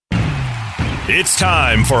It's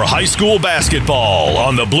time for high school basketball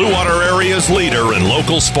on the Blue Water Area's leader in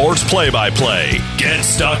local sports play-by-play.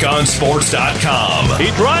 GetStuckOnSports.com.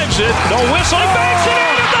 He drives it. The whistle. He banks it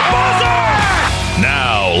in at the buzzer.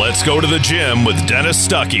 Now let's go to the gym with Dennis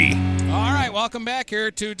Stuckey. All right, welcome back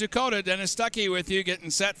here to Dakota. Dennis Stuckey with you, getting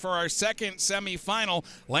set for our second semifinal.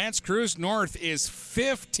 Lance Creuse North is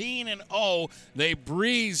 15-0. They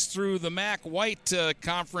breeze through the MAC White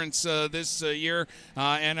Conference this year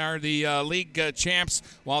and are the league champs,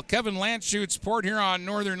 while Kevin Landschute's Port Huron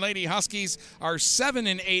Northern Lady Huskies are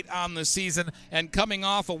 7-8 on the season and coming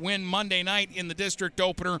off a win Monday night in the district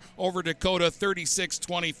opener over Dakota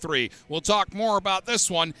 36-23. We'll talk more about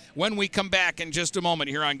this one when we come back in just a moment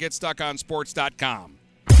here on GetStuckOnSports.com.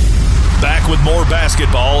 Back with more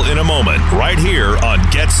basketball in a moment, right here on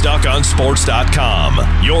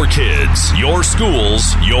GetStuckOnSports.com. Your kids, your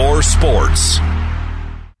schools, your sports.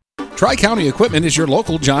 Tri-County Equipment is your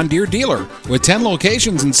local John Deere dealer. With 10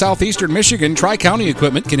 locations in southeastern Michigan, Tri-County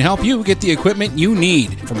Equipment can help you get the equipment you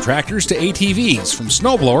need. From tractors to ATVs, from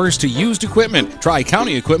snowblowers to used equipment,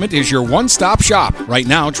 Tri-County Equipment is your one-stop shop. Right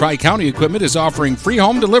now, Tri-County Equipment is offering free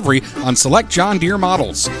home delivery on select John Deere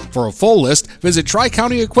models. For a full list, visit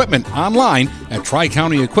Tri-County Equipment online at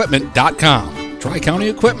tricountyequipment.com. Tri-County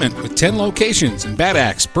Equipment with 10 locations in Bad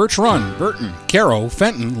Axe, Birch Run, Burton, Caro,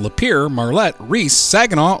 Fenton, Lapeer, Marlette, Reese,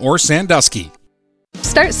 Saginaw, or Sandusky.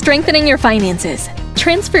 Start strengthening your finances.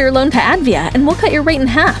 Transfer your loan to Advia and we'll cut your rate in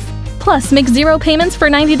half. Plus, make 0 payments for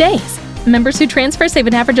 90 days. Members who transfer save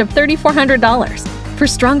an average of $3,400. For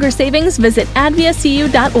stronger savings, visit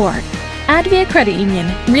adviacu.org. Advia Credit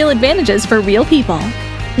Union. Real advantages for real people.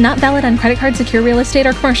 Not valid on credit card, secure real estate,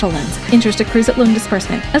 or commercial loans. Interest accrues at loan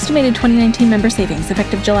disbursement. Estimated 2019 member savings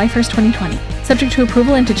effective July 1st, 2020. Subject to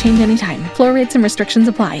approval and to change anytime. Floor rates and restrictions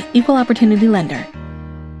apply. Equal opportunity lender.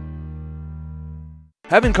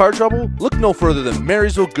 Having car trouble? Look no further than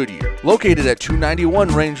Marysville Goodyear. Located at 291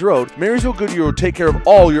 Range Road, Marysville Goodyear will take care of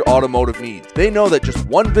all your automotive needs. They know that just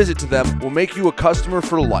one visit to them will make you a customer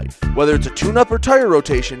for life. Whether it's a tune-up or tire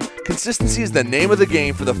rotation, consistency is the name of the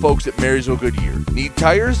game for the folks at Marysville Goodyear. Need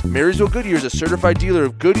tires? Marysville Goodyear is a certified dealer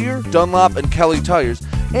of Goodyear, Dunlop, and Kelly tires,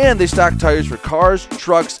 and they stock tires for cars,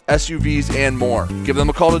 trucks, SUVs, and more. Give them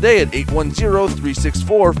a call today at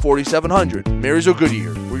 810-364-4700. Marysville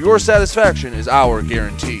Goodyear, where your satisfaction is our guarantee.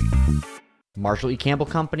 Marshall E. Campbell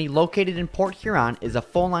Company, located in Port Huron, is a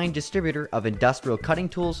full-line distributor of industrial cutting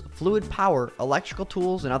tools, fluid power, electrical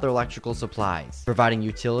tools, and other electrical supplies, providing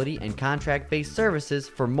utility and contract-based services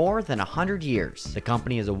for more than 100 years. The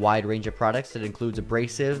company has a wide range of products that includes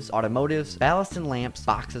abrasives, automotives, ballast and lamps,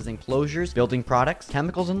 boxes and closures, building products,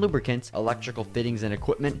 chemicals and lubricants, electrical fittings and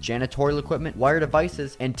equipment, janitorial equipment, wire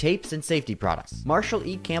devices, and tapes and safety products. Marshall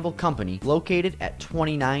E. Campbell Company, located at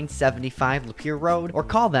 2975 Lapeer Road, or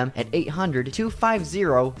call them at 800-250-7520.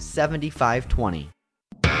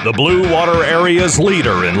 The Blue Water Area's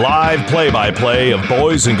leader in live play-by-play of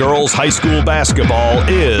boys and girls high school basketball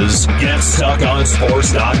is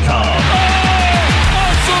GetStuckOnSports.com.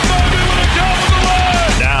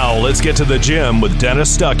 Now let's get to the gym with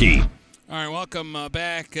Dennis Stuckey. All right, welcome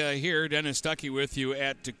back here. Dennis Stuckey with you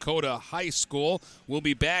at Dakota High School. We'll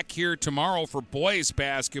be back here tomorrow for boys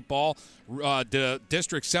basketball. The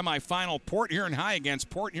district semifinal, Port Huron High against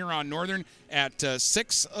Port Huron Northern at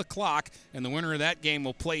 6 o'clock. And the winner of that game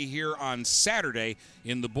will play here on Saturday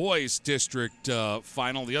in the boys district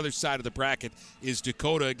final. The other side of the bracket is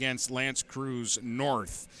Dakota against Lance Creuse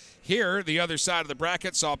North. Here, the other side of the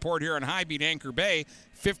bracket saw Port Huron High beat Anchor Bay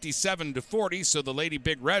 57-40, so the Lady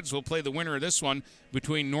Big Reds will play the winner of this one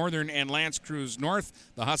between Northern and Lance Creuse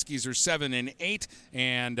North. The Huskies are 7-8,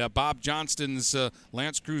 and Bob Johnston's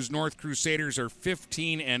Lance Creuse North Crusaders are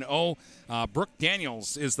 15-0. Brooke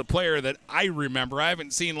Daniels is the player that I remember. I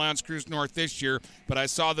haven't seen Lance Creuse North this year, but I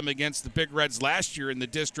saw them against the Big Reds last year in the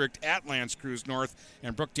district at Lance Creuse North,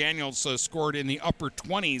 and Brooke Daniels scored in the upper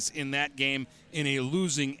 20s in that game in a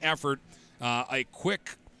losing effort. A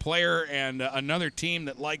quick player and another team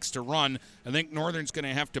that likes to run. I think Northern's going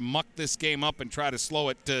to have to muck this game up and try to slow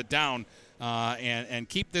it down and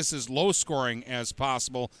keep this as low scoring as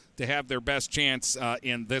possible to have their best chance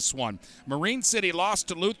in this one. Marine City lost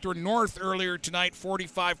to Lutheran North earlier tonight,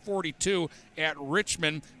 45-42 at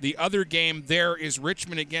Richmond. The other game there is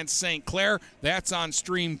Richmond against St. Clair. That's on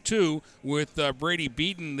Stream 2 with Brady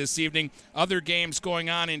Beaton this evening. Other games going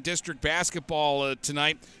on in district basketball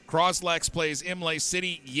tonight. Croslex plays Imlay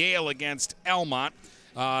City, Yale against Almont.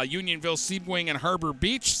 Unionville, Seaboing, and Harbor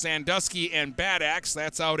Beach. Sandusky and Bad Axe,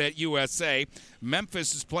 that's out at USA.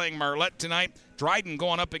 Memphis is playing Marlette tonight. Dryden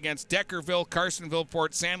going up against Deckerville. Carsonville,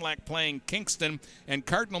 Port Sanilac playing Kingston. And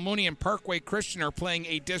Cardinal Mooney and Parkway Christian are playing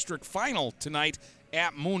a district final tonight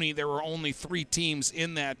at Mooney. There were only 3 teams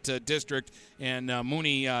in that district, and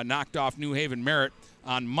Mooney knocked off New Haven Merritt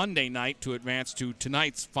on Monday night to advance to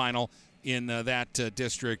tonight's final in that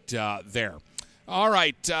district there. All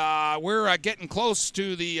right, we're getting close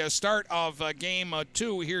to the start of Game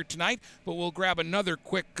 2 here tonight, but we'll grab another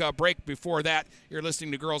quick break before that. You're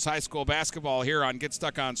listening to Girls High School Basketball here on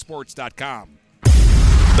GetStuckOnSports.com.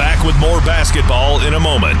 Back with more basketball in a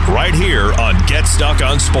moment, right here on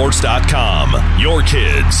GetStuckOnSports.com. Your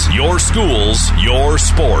kids, your schools, your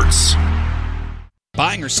sports.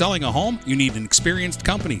 Buying or selling a home? You need an experienced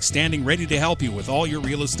company standing ready to help you with all your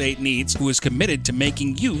real estate needs, who is committed to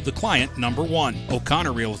making you the client number one.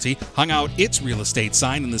 O'Connor Realty hung out its real estate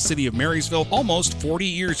sign in the city of Marysville almost 40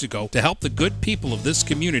 years ago to help the good people of this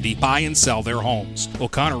community buy and sell their homes.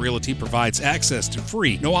 O'Connor Realty provides access to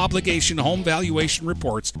free, no-obligation home valuation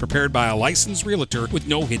reports prepared by a licensed realtor with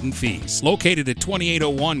no hidden fees. Located at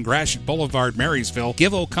 2801 Gratiot Boulevard, Marysville,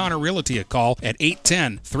 give O'Connor Realty a call at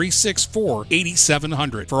 810-364-8700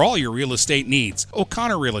 for all your real estate needs.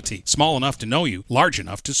 O'Connor Realty, small enough to know you, large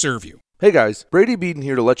enough to serve you. Hey guys, Brady Beaton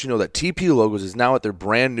here to let you know that TP Logos is now at their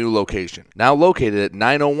brand new location. Now located at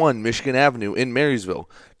 901 Michigan Avenue in Marysville,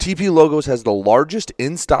 TP Logos has the largest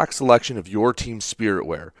in-stock selection of your team's spirit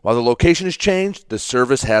wear. While the location has changed, the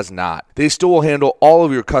service has not. They still will handle all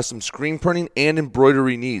of your custom screen printing and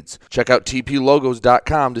embroidery needs. Check out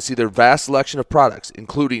tplogos.com to see their vast selection of products,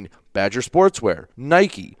 including Badger Sportswear,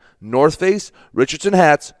 Nike, North Face, Richardson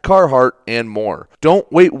hats, Carhartt, and more.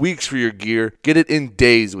 Don't wait weeks for your gear. Get it in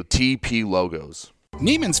days with TP Logos.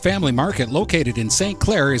 Neiman's Family Market, located in St.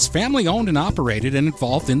 Clair, is family-owned and operated and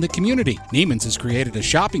involved in the community. Neiman's has created a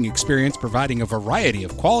shopping experience providing a variety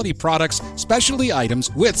of quality products, specialty items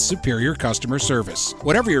with superior customer service.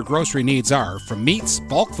 Whatever your grocery needs are, from meats,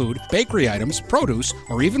 bulk food, bakery items, produce,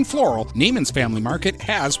 or even floral, Neiman's Family Market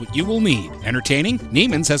has what you will need. Entertaining?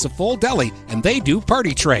 Neiman's has a full deli, and they do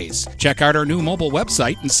party trays. Check out our new mobile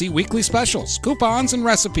website and see weekly specials, coupons, and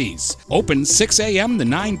recipes. Open 6 a.m. to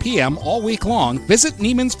 9 p.m. all week long. Visit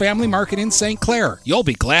Neiman's Family Market in St. Clair. You'll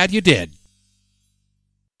be glad you did.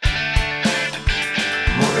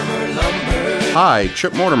 Hi,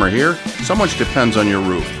 Chip Mortimer here. So much depends on your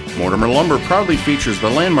roof. Mortimer Lumber proudly features the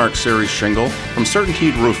Landmark Series shingle from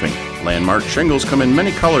Certainteed Roofing. Landmark shingles come in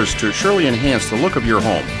many colors to surely enhance the look of your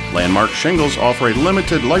home. Landmark shingles offer a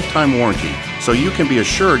limited lifetime warranty, so you can be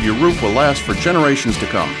assured your roof will last for generations to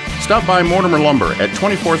come. Stop by Mortimer Lumber at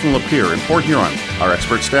 24th and Lapeer in Port Huron. Our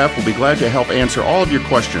expert staff will be glad to help answer all of your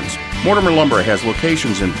questions. Mortimer Lumber has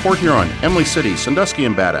locations in Port Huron, Emily City, Sandusky,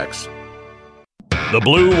 and Bad Axe. The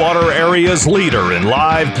Blue Water Area's leader in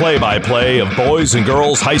live play-by-play of boys and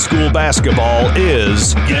girls high school basketball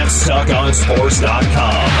is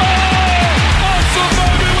GetStuckOnSports.com.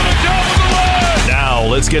 Now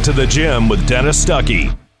let's get to the gym with Dennis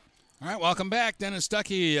Stuckey. All right, welcome back. Dennis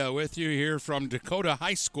Stuckey with you here from Dakota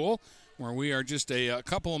High School, where we are just a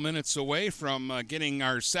couple of minutes away from getting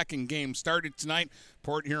our second game started tonight.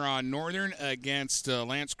 Port Huron Northern against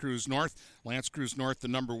L'Anse Creuse North. L'Anse Creuse North, the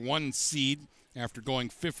number 1 seed. After going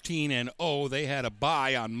 15-0, they had a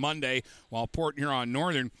bye on Monday, while Port Huron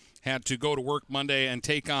Northern had to go to work Monday and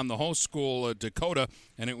take on the host school, Dakota,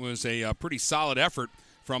 and it was a pretty solid effort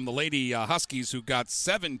from the Lady Huskies, who got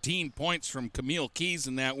 17 points from Camille Keys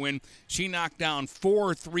in that win. She knocked down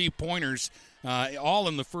 4 3-pointers, all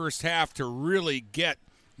in the first half, to really get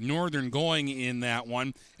Northern going in that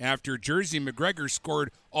one, after Jersey McGregor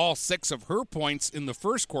scored all 6 of her points in the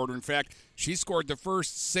first quarter. In fact, she scored the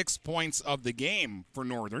first 6 points of the game for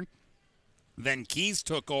Northern. Then Keys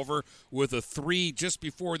took over with a 3 just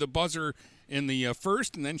before the buzzer in the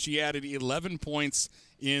first, and then she added 11 points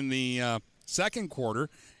in the second quarter.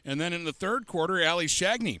 And then in the third quarter, Allie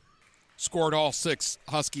Shagney scored all 6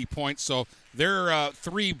 Husky points. So their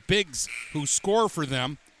 3 bigs who score for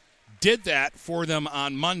them did that for them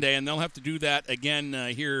on Monday, and they'll have to do that again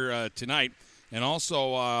here tonight. And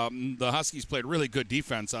also, the Huskies played really good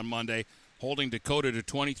defense on Monday, holding Dakota to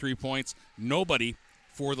 23 points. Nobody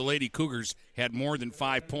for the Lady Cougars had more than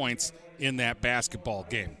 5 points in that basketball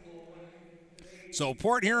game. So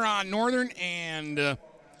Port Huron Northern and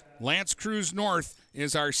L'Anse Creuse North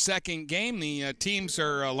is our second game. The teams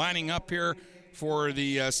are lining up here for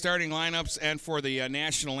the starting lineups and for the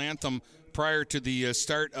national anthem prior to the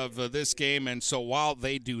start of this game. And so while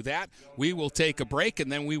they do that, we will take a break, and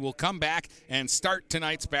then we will come back and start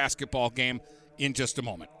tonight's basketball game in just a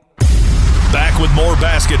moment. Back with more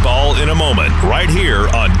basketball in a moment, right here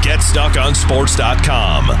on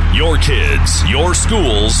GetStuckOnSports.com. Your kids, your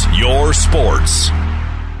schools, your sports.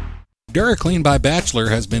 DuraClean by Bachelor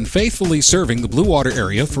has been faithfully serving the Blue Water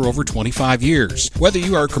area for over 25 years. Whether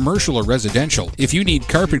you are commercial or residential, if you need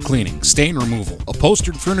carpet cleaning, stain removal,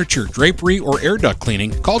 upholstered furniture, drapery, or air duct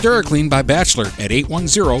cleaning, call DuraClean by Bachelor at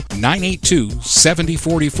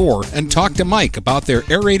 810-982-7044 and talk to Mike about their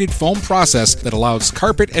aerated foam process that allows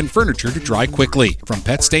carpet and furniture to dry quickly. From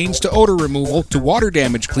pet stains to odor removal to water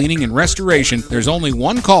damage cleaning and restoration, there's only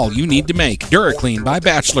one call you need to make. DuraClean by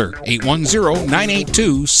Bachelor,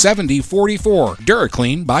 810-982-7044.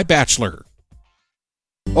 DuraClean by Bachelor.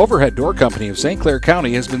 Overhead Door Company of St. Clair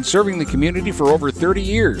County has been serving the community for over 30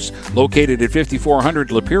 years. Located at 5400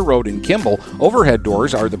 Lapeer Road in Kimball, Overhead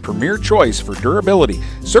Doors are the premier choice for durability,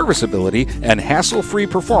 serviceability, and hassle-free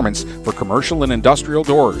performance for commercial and industrial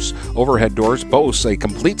doors. Overhead Doors boasts a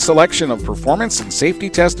complete selection of performance and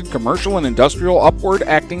safety-tested commercial and industrial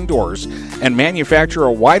upward-acting doors and manufacture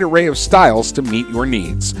a wide array of styles to meet your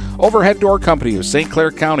needs. Overhead Door Company of St.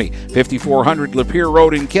 Clair County, 5400 Lapeer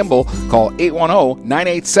Road in Kimball. Call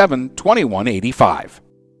 810-987-2185.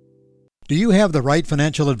 Do you have the right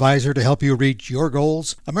financial advisor to help you reach your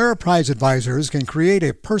goals? Ameriprise Advisors can create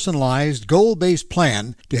a personalized, goal-based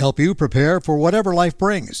plan to help you prepare for whatever life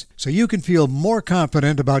brings, so you can feel more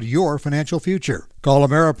confident about your financial future. Call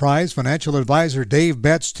Ameriprise Financial Advisor Dave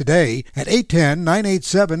Betts today at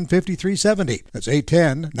 810-987-5370. That's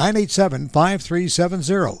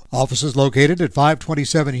 810-987-5370. Office is located at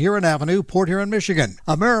 527 Huron Avenue, Port Huron, Michigan.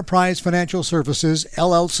 Ameriprise Financial Services,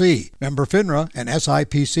 LLC. Member FINRA and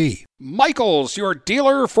SIPC. Michael's, your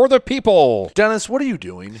dealer for the people. Dennis, what are you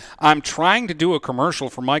doing? I'm trying to do a commercial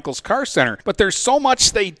for Michael's Car Center, but there's so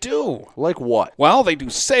much they do. Like what? Well, they do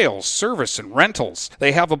sales, service, and rentals.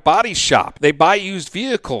 They have a body shop. They buy used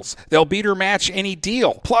vehicles. They'll beat or match any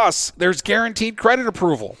deal. Plus, there's guaranteed credit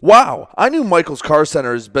approval. Wow, I knew Michael's Car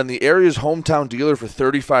Center has been the area's hometown dealer for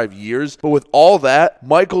 35 years, but with all that,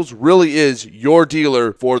 Michael's really is your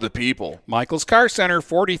dealer for the people. Michael's Car Center,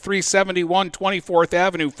 4371 24th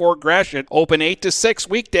Avenue, Fort Gratiot. Open 8 to 6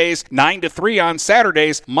 weekdays, 9 to 3 on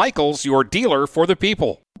Saturdays. Michael's, your dealer for the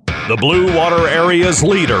people. The Blue Water area's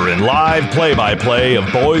leader in live play-by-play of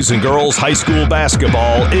boys and girls high school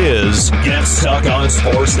basketball is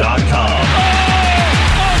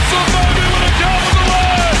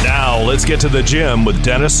GetStuckOnSports.com. Now let's get to the gym with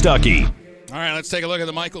Dennis Stuckey. All right, let's take a look at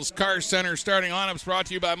the Michael's Car Center starting lineups brought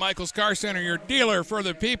to you by Michael's Car Center, your dealer for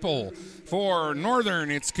the people. For Northern,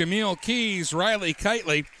 it's Camille Keys, Riley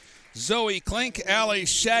Kitely, Zoe Klink, Allie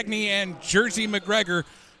Shagney, and Jersey McGregor.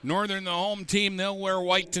 Northern, the home team, they'll wear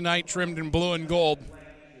white tonight, trimmed in blue and gold.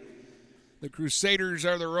 The Crusaders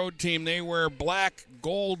are the road team. They wear black,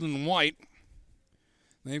 gold, and white.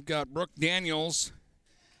 They've got Brooke Daniels,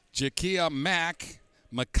 Jakia Mack,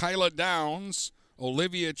 Michaela Downs,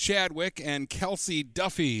 Olivia Chadwick, and Kelsey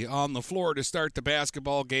Duffy on the floor to start the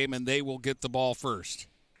basketball game, and they will get the ball first.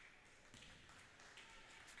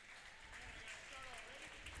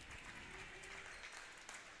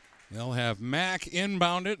 They'll have Mack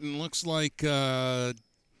inbound it, and looks like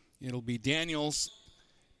it'll be Daniels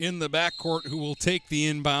in the backcourt who will take the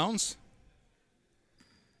inbounds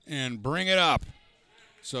and bring it up.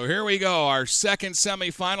 So here we go, our second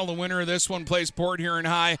semifinal. The winner of this one plays Port Huron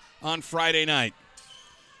High on Friday night.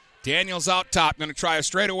 Daniels out top, going to try a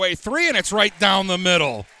straightaway three, and it's right down the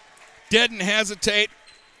middle. Didn't hesitate,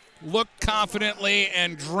 looked confidently,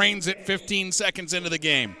 and drains it 15 seconds into the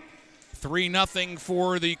game. 3-0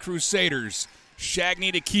 for the Crusaders.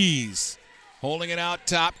 Shagney to Keys. Holding it out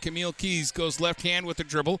top, Camille Keys goes left hand with the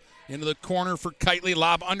dribble. Into the corner for Kitely.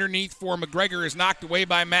 Lob underneath for McGregor is knocked away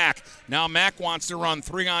by Mack. Now Mack wants to run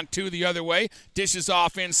 3-on-2 the other way. Dishes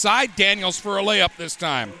off inside. Daniels for a layup this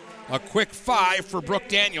time. A quick 5 for Brooke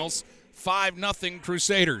Daniels. 5-0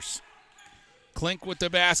 Crusaders. Klink with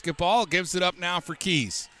the basketball. Gives it up now for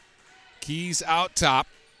Keys. Keys out top.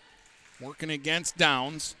 Working against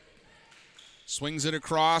Downs. Swings it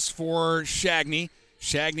across for Shagney.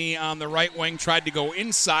 Shagney on the right wing tried to go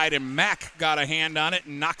inside, and Mack got a hand on it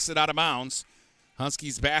and knocks it out of bounds.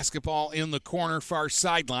 Huskies basketball in the corner, far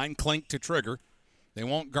sideline. Klink to trigger. They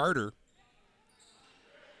won't guard her.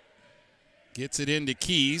 Gets it into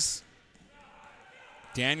Keys.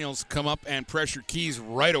 Daniels come up and pressure Keys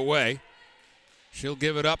right away. She'll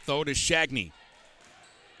give it up, though, to Shagney.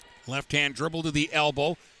 Left hand dribble to the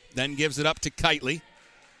elbow, then gives it up to Kitely.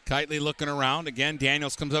 Kitely looking around. Again,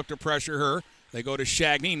 Daniels comes up to pressure her. They go to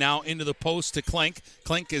Shagney, now into the post to Klink.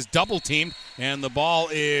 Klink is double-teamed, and the ball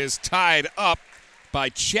is tied up by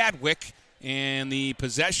Chadwick, and the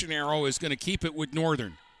possession arrow is going to keep it with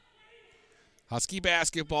Northern. Husky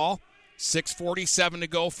basketball. 6:47 to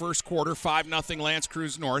go, first quarter. 5-0 L'Anse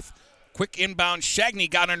Creuse North. Quick inbound. Shagney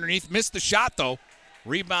got underneath. Missed the shot, though.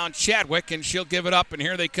 Rebound Chadwick, and she'll give it up, and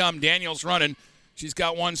here they come. Daniels running. She's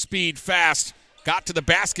got one speed, fast. Got to the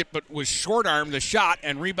basket, but was short-armed the shot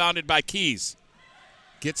and rebounded by Keys.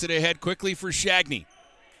 Gets it ahead quickly for Shagney.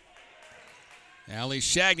 Allie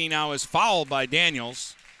Shagney now is fouled by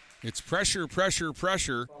Daniels. It's pressure, pressure,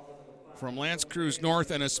 pressure from L'Anse Creuse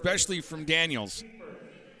North, and especially from Daniels.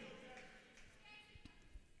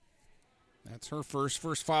 That's her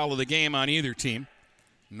first foul of the game on either team.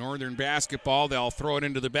 Northern basketball, they'll throw it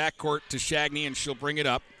into the backcourt to Shagney, and she'll bring it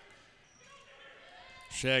up.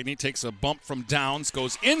 Shagney takes a bump from Downs,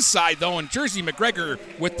 goes inside, though, and Jersey McGregor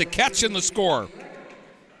with the catch and the score.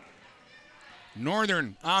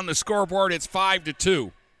 Northern on the scoreboard, it's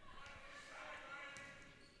 5-2.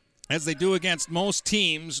 As they do against most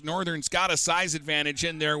teams, Northern's got a size advantage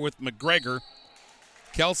in there with McGregor.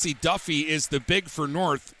 Kelsey Duffy is the big for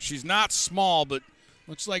North. She's not small, but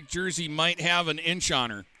looks like Jersey might have an inch on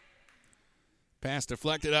her. Pass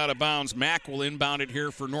deflected out of bounds. Mack will inbound it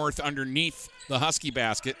here for North underneath the Husky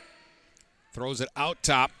basket. Throws it out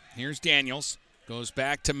top. Here's Daniels. Goes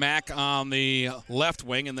back to Mack on the left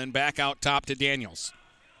wing and then back out top to Daniels.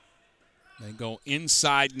 They go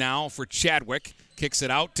inside now for Chadwick. Kicks it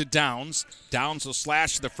out to Downs. Downs will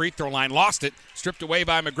slash to the free throw line. Lost it. Stripped away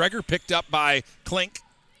by McGregor. Picked up by Klink.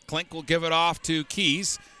 Klink will give it off to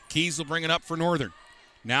Keys. Keys will bring it up for Northern.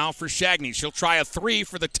 Now for Shagney. She'll try a three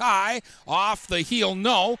for the tie. Off the heel,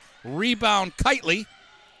 no. Rebound Kitely.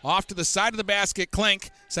 Off to the side of the basket,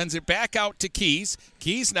 Klink sends it back out to Keys.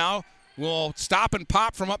 Keys now will stop and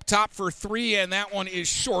pop from up top for three, and that one is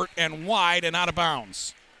short and wide and out of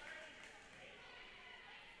bounds.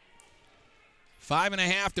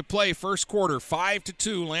 5.5 to play, first quarter.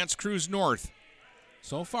 5-2, L'Anse Creuse North.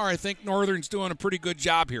 So far, I think Northern's doing a pretty good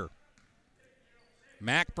job here.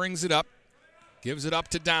 Mack brings it up. Gives it up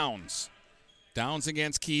to Downs. Downs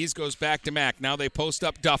against Keys, goes back to Mack. Now they post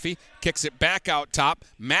up Duffy, kicks it back out top.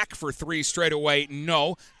 Mack for three straight away,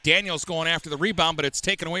 no. Daniels going after the rebound, but it's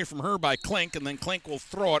taken away from her by Klink, and then Klink will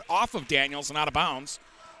throw it off of Daniels and out of bounds.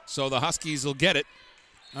 So the Huskies will get it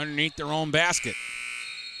underneath their own basket.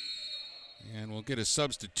 And we'll get a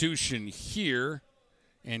substitution here.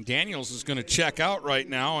 And Daniels is going to check out right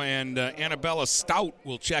now, and Annabella Stout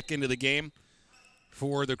will check into the game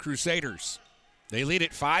for the Crusaders. They lead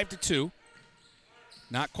it 5-2.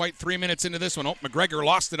 Not quite 3 minutes into this one. Oh, McGregor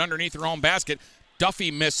lost it underneath her own basket.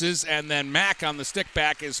 Duffy misses, and then Mack on the stick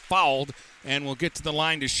back is fouled, and will get to the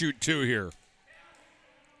line to shoot two here.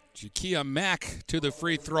 Jakia Mack to the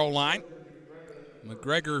free throw line.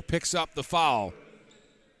 McGregor picks up the foul.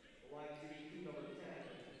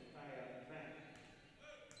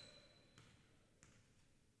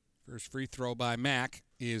 First free throw by Mack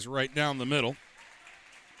is right down the middle.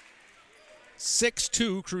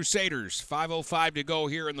 6-2 Crusaders. 5:05 to go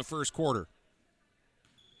here in the first quarter.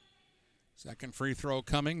 Second free throw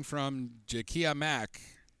coming from Jakia Mack.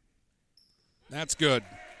 That's good.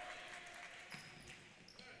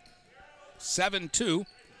 7-2.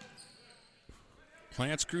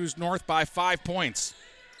 L'Anse Creuse North by 5 points.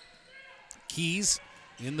 Keys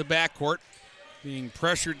in the backcourt, being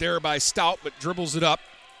pressured there by Stout, but dribbles it up.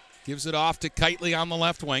 Gives it off to Kitely on the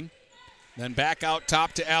left wing. Then back out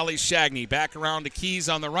top to Allie Shagney. Back around to Keys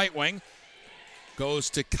on the right wing.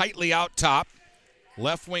 Goes to Kitely out top.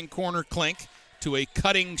 Left wing corner Klink to a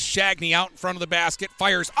cutting Shagney out in front of the basket.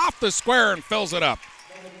 Fires off the square and fills it up.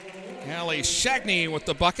 Allie Shagney with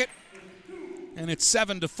the bucket. And it's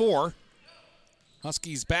 7-4.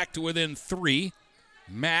 Huskies back to within 3.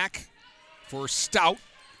 Mack for Stout.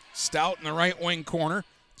 Stout in the right wing corner.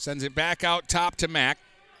 Sends it back out top to Mack.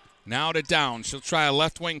 Now to Downs. She'll try a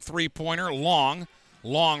left wing three-pointer. Long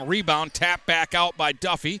rebound. Tap back out by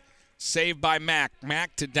Duffy. Saved by Mack.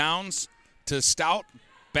 Mack to Downs to Stout.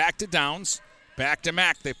 Back to Downs. Back to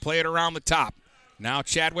Mack. They play it around the top. Now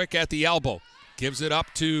Chadwick at the elbow. Gives it up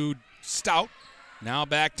to Stout. Now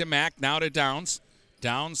back to Mack. Now to Downs.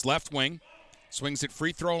 Downs left wing. Swings it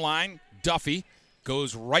free throw line. Duffy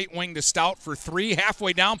goes right wing to Stout for three.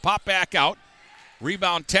 Halfway down. Pop back out.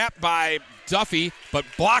 Rebound tapped by Duffy, but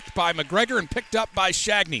blocked by McGregor and picked up by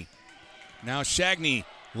Shagney. Now Shagney,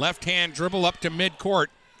 left-hand dribble up to midcourt.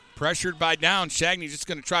 Pressured by Downs. Shagney just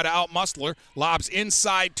going to try to out-muscle her. Lobs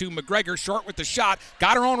inside to McGregor, short with the shot.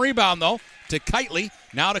 Got her own rebound, though, to Kitely.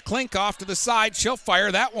 Now to Klink off to the side. She'll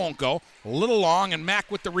fire. That won't go. A little long, and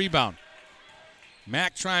Mack with the rebound.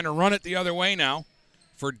 Mack trying to run it the other way now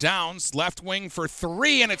for Downs. Left wing for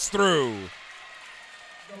three, and it's through.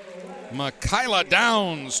 Michaela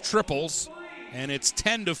Downs triples. And it's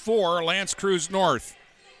 10-4, Lance Creuse North.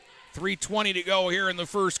 3:20 to go here in the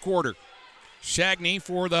first quarter. Shagney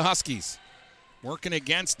for the Huskies. Working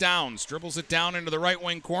against Downs. Dribbles it down into the right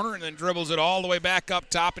wing corner and then dribbles it all the way back up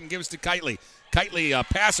top and gives to Kitely. Kitely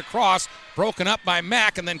pass across, broken up by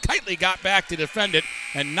Mack, and then Kitely got back to defend it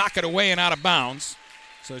and knock it away and out of bounds.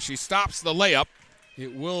 So she stops the layup.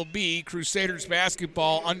 It will be Crusaders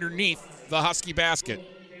basketball underneath the Husky basket.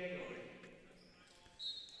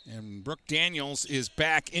 And Brooke Daniels is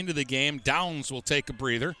back into the game. Downs will take a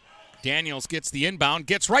breather. Daniels gets the inbound,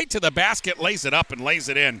 gets right to the basket, lays it up and lays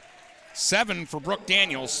it in. 7 for Brooke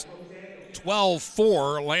Daniels,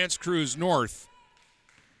 12-4 Lance Creuse North.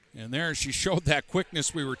 And there she showed that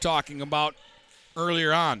quickness we were talking about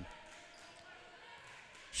earlier on.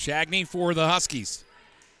 Shagney for the Huskies.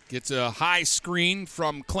 Gets a high screen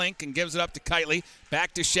from Klink and gives it up to Kitely.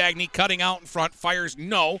 Back to Shagney, cutting out in front, fires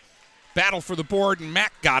no. Battle for the board, and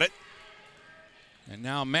Mack got it. And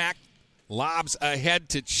now Mack lobs ahead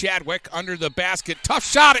to Chadwick under the basket. Tough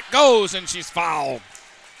shot, it goes, and she's fouled.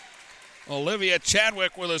 Olivia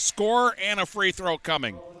Chadwick with a score and a free throw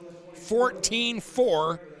coming.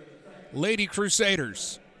 14-4 Lady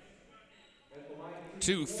Crusaders.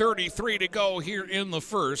 2:33 to go here in the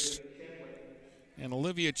first. And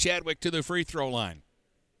Olivia Chadwick to the free throw line.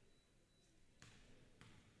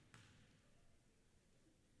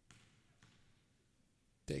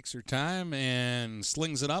 Takes her time and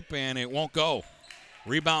slings it up, and it won't go.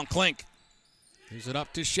 Rebound Klink. Gives it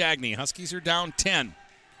up to Shagney. Huskies are down 10.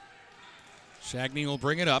 Shagney will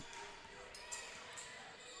bring it up.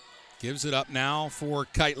 Gives it up now for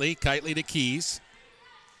Kitely. Kitely to Keys.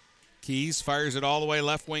 Keys fires it all the way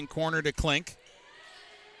left wing corner to Klink.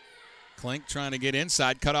 Klink trying to get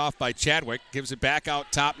inside, cut off by Chadwick. Gives it back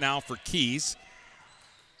out top now for Keys.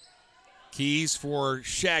 Keys for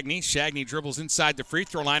Shagney. Shagney dribbles inside the free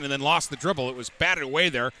throw line and then lost the dribble. It was batted away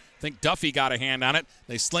there. I think Duffy got a hand on it.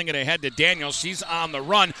 They sling it ahead to Daniels. She's on the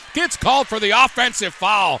run. Gets called for the offensive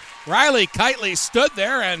foul. Riley Kitely stood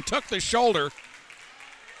there and took the shoulder.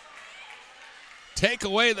 Take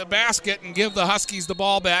away the basket and give the Huskies the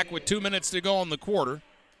ball back with 2 minutes to go in the quarter.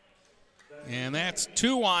 And that's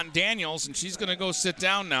 2 on Daniels, and she's going to go sit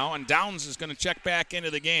down now, and Downs is going to check back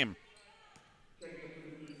into the game.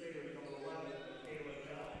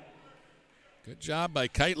 Good job by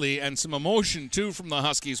Kitely, and some emotion, too, from the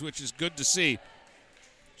Huskies, which is good to see.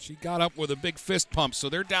 She got up with a big fist pump, so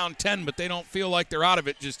they're down 10, but they don't feel like they're out of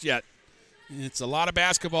it just yet. It's a lot of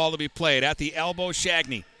basketball to be played. At the elbow,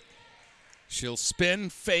 Shagney. She'll spin,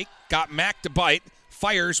 fake, got Mack to bite,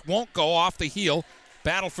 fires, won't go, off the heel.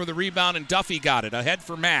 Battle for the rebound, and Duffy got it. Ahead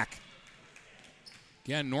for Mack.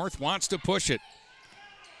 Again, North wants to push it.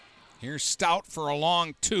 Here's Stout for a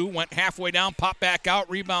long 2. Went halfway down, pop back out,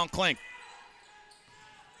 rebound Klink.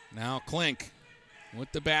 Now Klink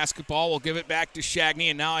with the basketball. Will give it back to Shagney,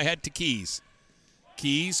 and now ahead to Keys.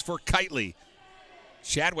 Keys for Kitely.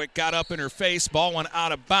 Chadwick got up in her face. Ball went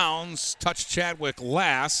out of bounds. Touched Chadwick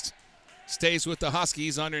last. Stays with the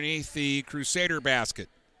Huskies underneath the Crusader basket.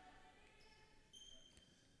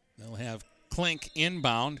 They'll have Klink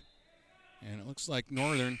inbound. And it looks like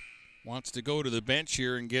Northern wants to go to the bench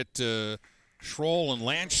here and get Schroll and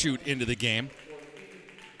Landshut into the game.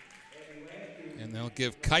 And they'll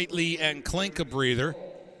give Kitely and Klink a breather.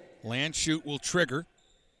 Landshut will trigger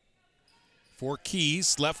for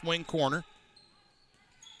Keys, left wing corner.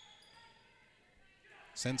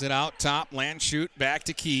 Sends it out top. Landshut back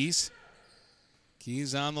to Keys.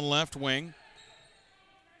 Keys on the left wing.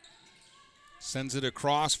 Sends it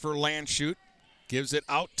across for Landshut. Gives it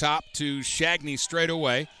out top to Shagney straight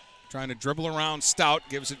away. Trying to dribble around Stout.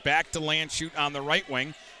 Gives it back to Landshut on the right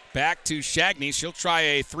wing. Back to Shagney. She'll try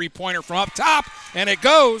a three-pointer from up top, and it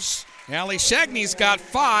goes. Allie Shagney's got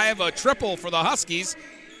 5, a triple for the Huskies.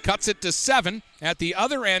 Cuts it to 7. At the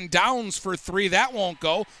other end, Downs for 3. That won't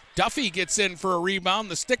go. Duffy gets in for a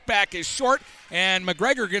rebound. The stick back is short, and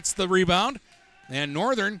McGregor gets the rebound. And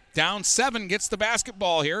Northern, down 7, gets the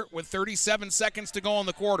basketball here with 37 seconds to go in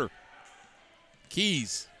the quarter.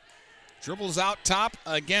 Keys dribbles out top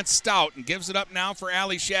against Stout and gives it up now for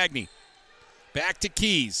Allie Shagney. Back to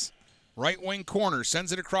Keys. Right wing corner.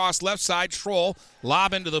 Sends it across left side. Schroll.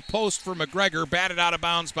 Lob into the post for McGregor. Batted out of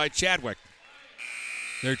bounds by Chadwick.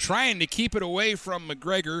 They're trying to keep it away from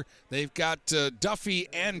McGregor. They've got Duffy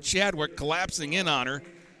and Chadwick collapsing in on her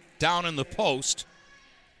down in the post.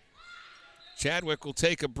 Chadwick will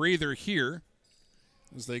take a breather here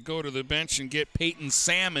as they go to the bench and get Peyton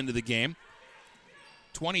Sam into the game.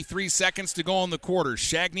 23 seconds to go in the quarter.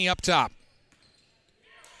 Shagney up top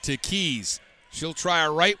to Keys. She'll try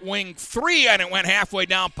a right wing 3, and it went halfway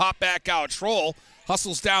down, pop back out. Schroll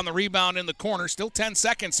hustles down the rebound in the corner. Still 10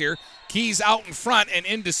 seconds here. Keys out in front and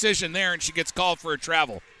indecision there, and she gets called for a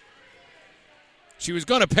travel. She was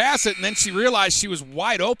going to pass it, and then she realized she was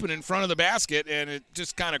wide open in front of the basket, and it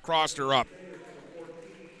just kind of crossed her up.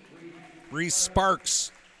 Reese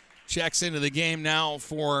Sparks checks into the game now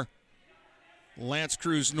for L'Anse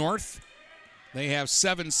Creuse North. They have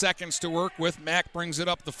 7 seconds to work with. Mack brings it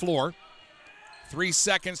up the floor. 3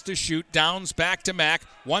 seconds to shoot. Downs back to Mack.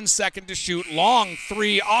 1 second to shoot. Long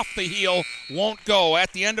three off the heel. Won't go.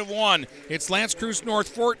 At the end of one, it's L'Anse Creuse North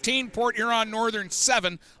 14, Port Huron Northern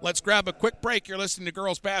 7. Let's grab a quick break. You're listening to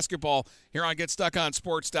girls basketball here on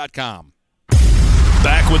GetStuckOnSports.com.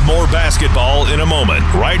 Back with more basketball in a moment,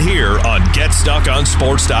 right here on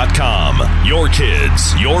GetStuckOnSports.com. Your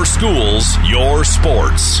kids, your schools, your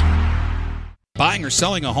sports. Buying or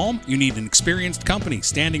selling a home? You need an experienced company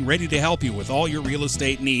standing ready to help you with all your real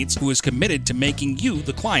estate needs, who is committed to making you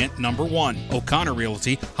the client number one. O'Connor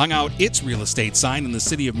Realty hung out its real estate sign in the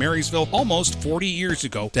city of Marysville almost 40 years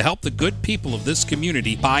ago to help the good people of this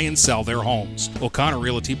community buy and sell their homes. O'Connor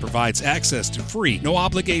Realty provides access to free,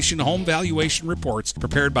 no-obligation home valuation reports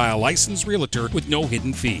prepared by a licensed realtor with no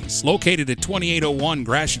hidden fees. Located at 2801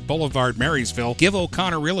 Gratiot Boulevard, Marysville, give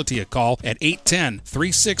O'Connor Realty a call at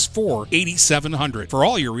 810-364-8700 for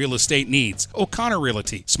all your real estate needs. O'Connor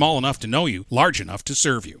Realty, small enough to know you, large enough to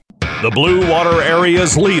serve you. The Blue Water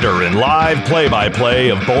Area's leader in live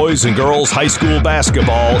play-by-play of boys and girls high school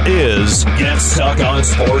basketball is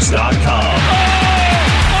GetStuckOnSports.com.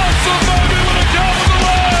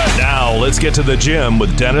 Now let's get to the gym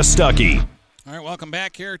with Dennis Stuckey. All right, welcome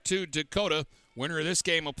back here to Dakota. Winner of this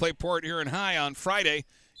game will play Port Huron High on Friday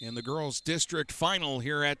in the girls' district final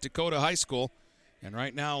here at Dakota High School. And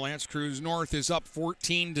right now, L'Anse Creuse North is up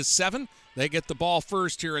 14-7. They get the ball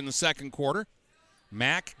first here in the second quarter.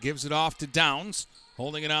 Mack gives it off to Downs,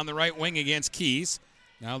 holding it on the right wing against Keys.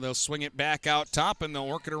 Now they'll swing it back out top, and they'll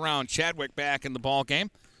work it around. Chadwick back in the ball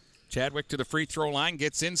game. Chadwick to the free throw line,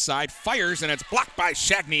 gets inside, fires, and it's blocked by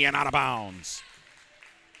Shagney and out of bounds.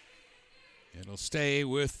 It'll stay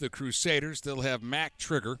with the Crusaders. They'll have Mack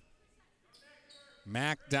trigger.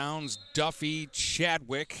 Mack, Downs, Duffy,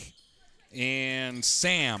 Chadwick, and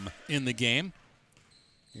Sam in the game.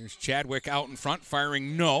 Here's Chadwick out in front,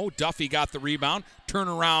 firing no. Duffy got the rebound.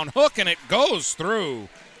 Turnaround hook, and it goes through.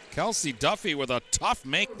 Kelsey Duffy with a tough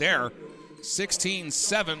make there.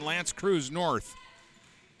 16-7, L'Anse Creuse North.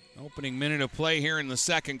 Opening minute of play here in the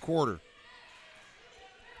second quarter.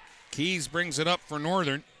 Keys brings it up for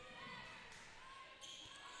Northern.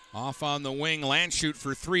 Off on the wing, Landshut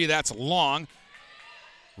for three. That's long.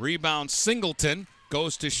 Rebound Singleton.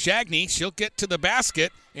 Goes to Shagney. She'll get to the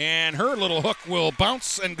basket, and her little hook will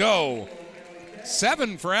bounce and go.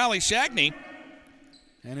 7 for Allie Shagney,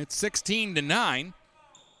 and it's 16-9.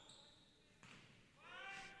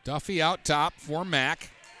 Duffy out top for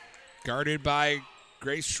Mack, guarded by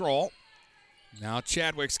Grace Schroll. Now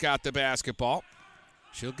Chadwick's got the basketball.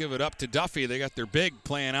 She'll give it up to Duffy. They got their big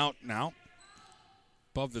playing out now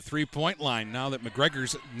above the three-point line now that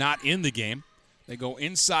McGregor's not in the game. They go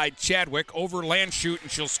inside Chadwick over Landshut,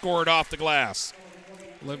 and she'll score it off the glass.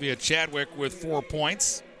 Olivia Chadwick with 4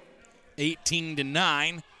 points.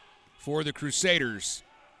 18-9 for the Crusaders.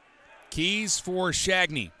 Keys for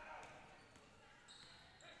Shagney.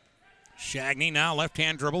 Shagney now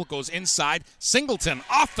left-hand dribble, goes inside. Singleton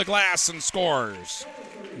off the glass and scores.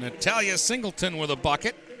 Natalia Singleton with a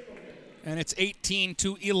bucket. And it's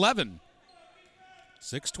 18-11.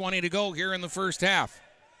 6:20 to go here in the first half.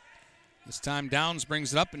 This time Downs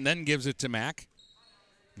brings it up and then gives it to Mack.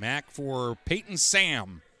 Mack for Peyton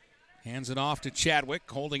Sam. Hands it off to Chadwick,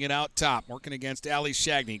 holding it out top. Working against Allie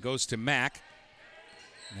Shagney. Goes to Mack.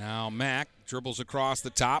 Now Mack dribbles across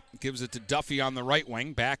the top. Gives it to Duffy on the right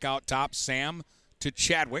wing. Back out top, Sam to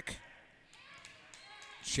Chadwick.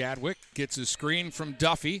 Chadwick gets a screen from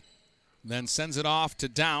Duffy. Then sends it off to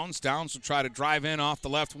Downs. Downs will try to drive in off the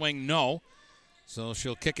left wing. No. So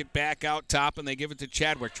she'll kick it back out top, and they give it to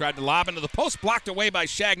Chadwick. Tried to lob into the post, blocked away by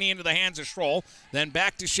Shagney into the hands of Schroll. Then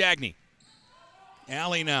back to Shagney.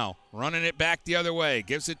 Allie now running it back the other way.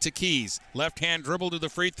 Gives it to Keys. Left-hand dribble to the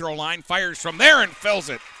free throw line. Fires from there and fills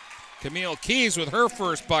it. Camille Keys with her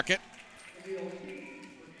first bucket.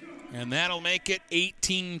 And that'll make it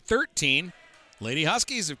 18-13. Lady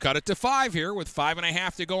Huskies have cut it to 5 here with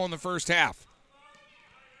 5.5 to go in the first half.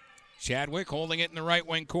 Chadwick holding it in the right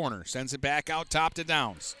wing corner. Sends it back out top to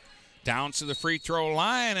Downs. Downs to the free throw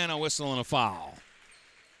line, and a whistle and a foul.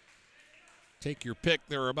 Take your pick.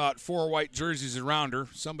 There were about 4 white jerseys around her.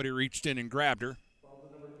 Somebody reached in and grabbed her.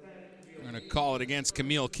 We're going to call it against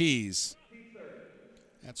Camille Keys.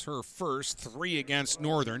 That's her first. 3 against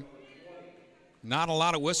Northern. Not a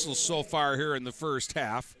lot of whistles so far here in the first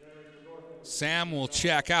half. Sam will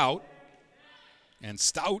check out, and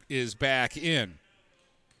Stout is back in.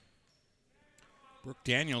 Brooke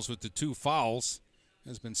Daniels with the 2 fouls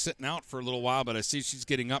has been sitting out for a little while, but I see she's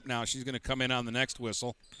getting up now. She's going to come in on the next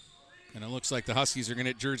whistle. And it looks like the Huskies are going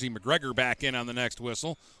to get Jersey McGregor back in on the next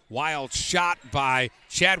whistle. Wild shot by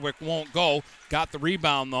Chadwick, won't go. Got the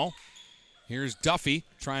rebound, though. Here's Duffy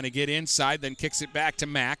trying to get inside, then kicks it back to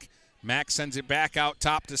Mack. Mack sends it back out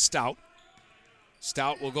top to Stout.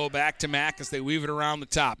 Stout will go back to Mack as they weave it around the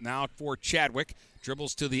top. Now for Chadwick.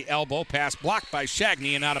 Dribbles to the elbow. Pass blocked by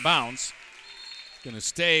Shagney and out of bounds. Going to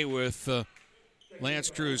stay with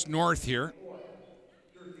Lance Creuse North here.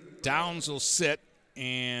 Downs will sit.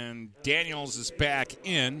 And Daniels is back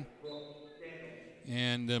in.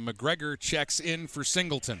 And McGregor checks in for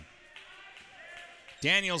Singleton.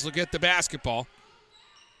 Daniels will get the basketball.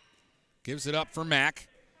 Gives it up for Mack.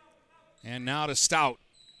 And now to Stout.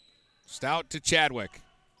 Stout to Chadwick.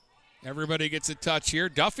 Everybody gets a touch here.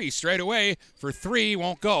 Duffy straight away for 3.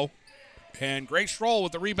 Won't go. And Grace Schroll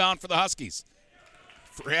with the rebound for the Huskies.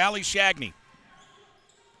 For Allie Shagney.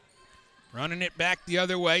 Running it back the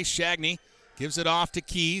other way. Shagney gives it off to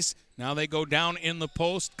Keys. Now they go down in the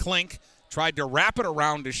post. Klink tried to wrap it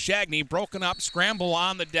around to Shagney. Broken up. Scramble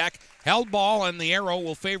on the deck. Held ball, and the arrow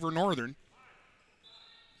will favor Northern.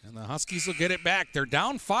 And the Huskies will get it back. They're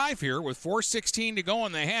down 5 here with 4:16 to go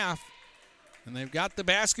in the half. And they've got the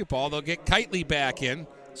basketball. They'll get Kitely back in.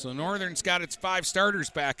 So Northern's got its 5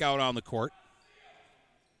 starters back out on the court.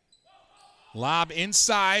 Lob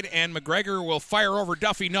inside, and McGregor will fire over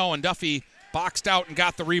Duffy. No, and Duffy boxed out and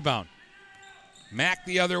got the rebound. Mack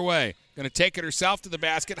the other way. Going to take it herself to the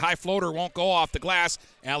basket. High floater won't go off the glass.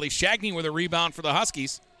 Allie Shagney with a rebound for the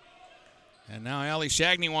Huskies. And now Allie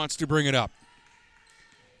Shagney wants to bring it up.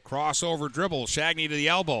 Crossover dribble. Shagney to the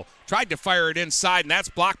elbow. Tried to fire it inside, and that's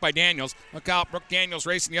blocked by Daniels. Look out, Brooke Daniels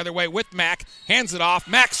racing the other way with Mack. Hands it off.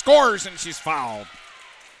 Mack scores, and she's fouled.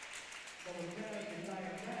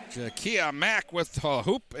 Jakia Mack with a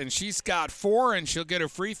hoop, and she's got 4, and she'll get a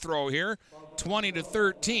free throw here.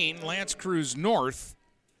 20-13, Lance Creuse North.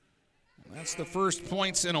 That's the first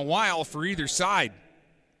points in a while for either side.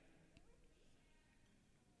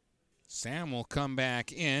 Sam will come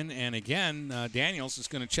back in, and again, Daniels is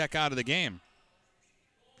going to check out of the game.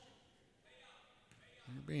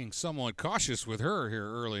 They're being somewhat cautious with her here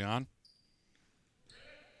early on.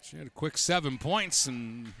 She had a quick 7 points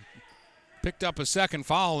and picked up a second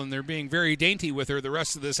foul, and they're being very dainty with her the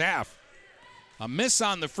rest of this half. A miss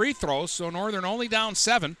on the free throw, so Northern only down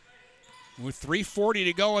 7 with 3:40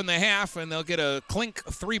 to go in the half, and they'll get a Klink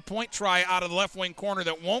 3-point try out of the left wing corner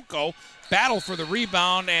that won't go. Battle for the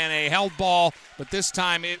rebound and a held ball, but this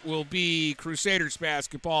time it will be Crusaders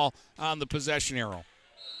basketball on the possession arrow.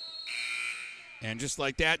 And just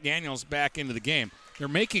like that, Daniels back into the game. They're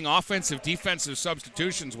making offensive, defensive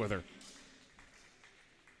substitutions with her.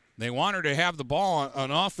 They want her to have the ball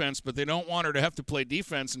on offense, but they don't want her to have to play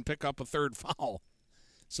defense and pick up a third foul.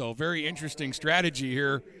 So very interesting strategy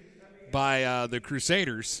here by the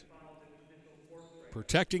Crusaders.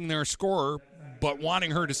 Protecting their scorer, but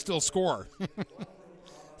wanting her to still score.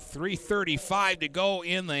 3:35 to go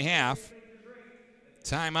in the half.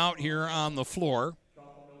 Timeout here on the floor.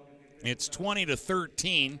 It's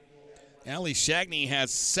 20-13. Allie Shagney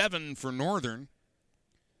has 7 for Northern.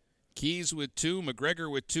 Keys with 2, McGregor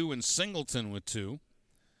with 2, and Singleton with 2.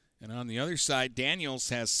 And on the other side, Daniels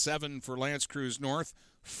has 7 for Lance Creuse North,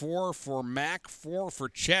 4 for Mack, 4 for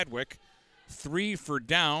Chadwick, 3 for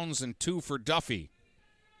Downs, and 2 for Duffy.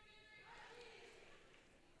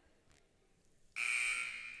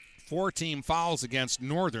 4 team fouls against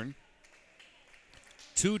Northern.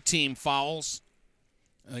 2 team fouls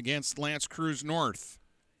against Lance Creuse North.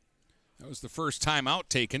 That was the first timeout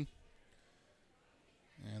taken.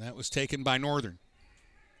 And that was taken by Northern.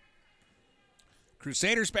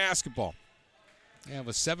 Crusaders basketball. They have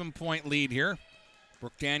a 7-point lead here.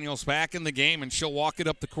 Brooke Daniels back in the game, and she'll walk it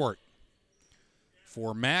up the court.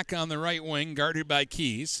 For Mack on the right wing, guarded by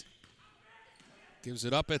Keys. Gives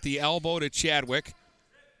it up at the elbow to Chadwick.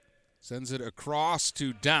 Sends it across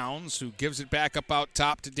to Downs, who gives it back up out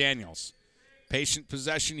top to Daniels. Patient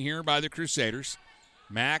possession here by the Crusaders.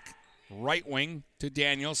 Mack, right wing to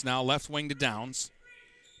Daniels, now left wing to Downs.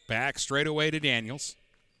 Back straight away to Daniels.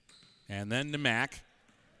 And then to Mack.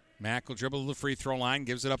 Mack will dribble to the free throw line,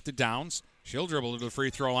 gives it up to Downs. She'll dribble to the free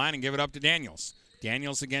throw line and give it up to Daniels.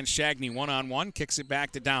 Daniels against Shagney, one-on-one, kicks it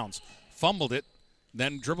back to Downs. Fumbled it,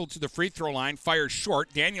 then dribbled to the free throw line, fires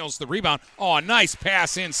short. Daniels the rebound. Oh, a nice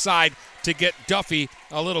pass inside to get Duffy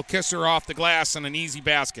a little kisser off the glass and an easy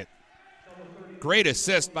basket. Great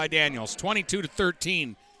assist by Daniels.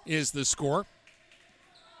 22-13 is the score.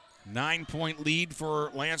 9-point lead for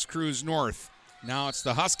L'Anse Creuse North. Now it's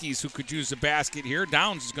the Huskies who could use a basket here.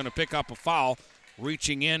 Downs is going to pick up a foul,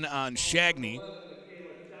 reaching in on Shagney.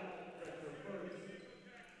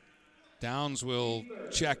 Downs will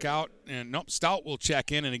check out, and Stout will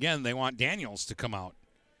check in, and again, they want Daniels to come out.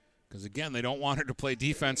 Because again, they don't want her to play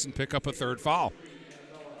defense and pick up a third foul.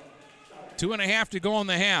 2.5 to go in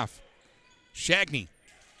the half. Shagney,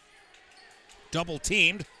 double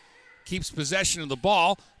teamed, keeps possession of the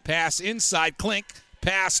ball. Pass inside, Klink.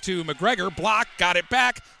 Pass to McGregor, block, got it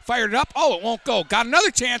back, fired it up. Oh, it won't go. Got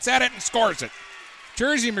another chance at it and scores it.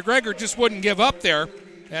 Jersey McGregor just wouldn't give up there.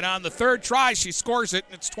 And on the third try, she scores it,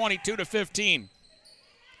 and it's 22-15.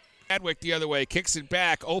 Chadwick the other way, kicks it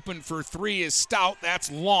back. Open for three is Stout.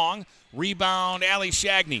 That's long. Rebound, Allie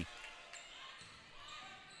Shagney.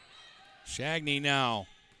 Shagney now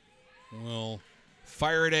will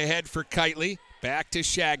fire it ahead for Kitely. Back to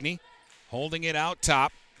Shagney, holding it out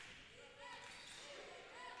top.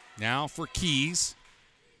 Now for Keys.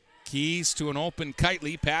 Keys to an open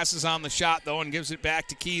Kitely. Passes on the shot, though, and gives it back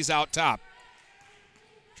to Keys out top.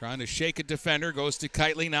 Trying to shake a defender. Goes to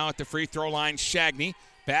Kitely. Now at the free throw line, Shagney.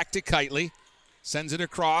 Back to Kitely. Sends it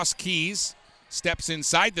across. Keys steps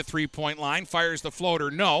inside the three-point line. Fires the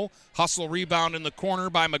floater. No. Hustle rebound in the corner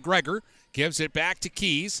by McGregor. Gives it back to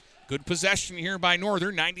Keys. Good possession here by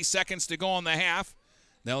Northern. 90 seconds to go in the half.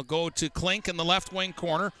 They'll go to Klink in the left wing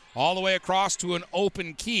corner. All the way across to an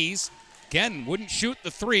open Keys. Again, wouldn't shoot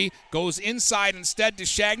the three. Goes inside instead to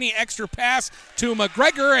Shagney. Extra pass to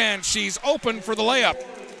McGregor, and she's open for the layup.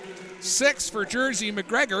 6 for Jersey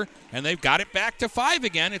McGregor, and they've got it back to 5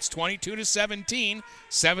 again. It's 22-17.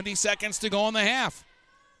 70 seconds to go in the half.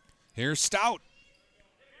 Here's Stout.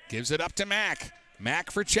 Gives it up to Mack.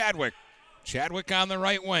 Mack for Chadwick. Chadwick on the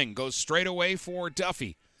right wing. Goes straight away for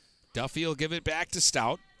Duffy. Duffy will give it back to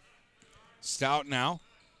Stout. Stout now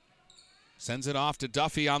sends it off to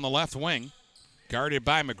Duffy on the left wing. Guarded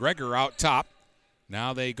by McGregor out top.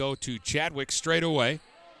 Now they go to Chadwick straight away.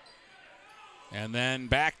 And then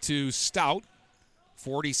back to Stout.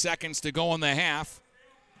 40 seconds to go in the half.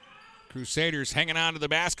 Crusaders hanging on to the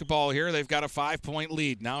basketball here. They've got a 5-point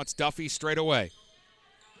lead. Now it's Duffy straight away.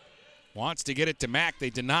 Wants to get it to Mack. They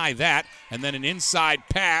deny that. And then an inside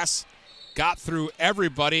pass. Got through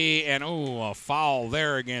everybody, and a foul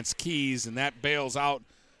there against Keys, and that bails out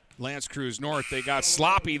L'Anse Creuse North. They got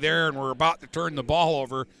sloppy there and were about to turn the ball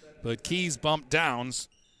over, but Keys bumped Downs,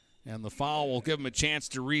 and the foul will give them a chance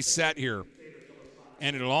to reset here.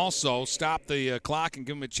 And it'll also stop the clock and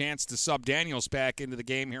give them a chance to sub Daniels back into the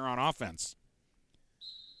game here on offense.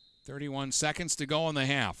 31 seconds to go in the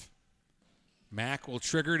half. Mack will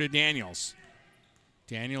trigger to Daniels.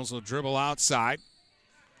 Daniels will dribble outside.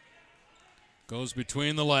 Goes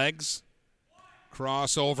between the legs.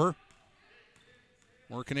 Crossover.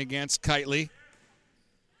 Working against Kitely.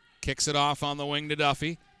 Kicks it off on the wing to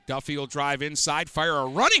Duffy. Duffy will drive inside, fire a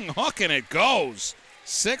running hook, and it goes.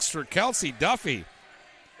 6 for Kelsey Duffy.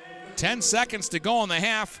 10 seconds to go in the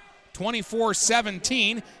half.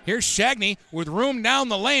 24-17. Here's Shagney with room down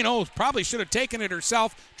the lane. Probably should have taken it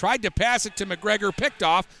herself. Tried to pass it to McGregor, picked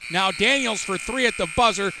off. Now Daniels for 3 at the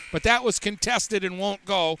buzzer, but that was contested and won't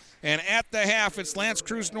go. And at the half, it's L'Anse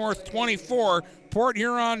Creuse North 24, Port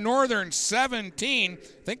Huron Northern 17. I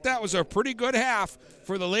think that was a pretty good half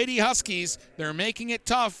for the Lady Huskies. They're making it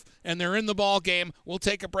tough, and they're in the ball game. We'll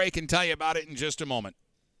take a break and tell you about it in just a moment.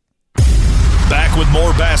 Back with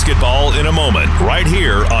more basketball in a moment, right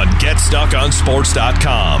here on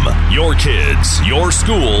GetStuckOnSports.com. Your kids, your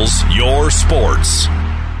schools, your sports.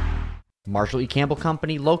 Marshall E. Campbell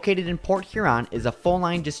Company, located in Port Huron, is a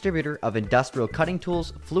full-line distributor of industrial cutting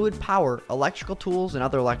tools, fluid power, electrical tools, and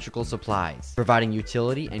other electrical supplies, providing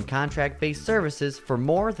utility and contract-based services for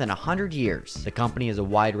more than 100 years. The company has a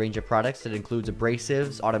wide range of products that includes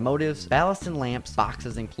abrasives, automotives, ballast and lamps,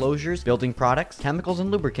 boxes and closures, building products, chemicals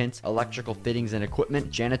and lubricants, electrical fittings and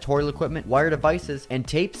equipment, janitorial equipment, wire devices, and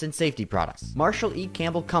tapes and safety products. Marshall E.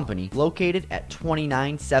 Campbell Company, located at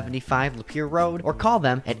 2975 Lapeer Road, or call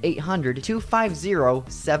them at 800-250-7520.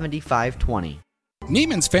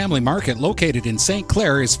 Neiman's Family Market, located in St.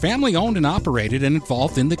 Clair, is family-owned and operated and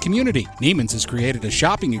involved in the community. Neiman's has created a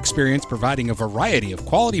shopping experience providing a variety of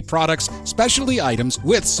quality products, specialty items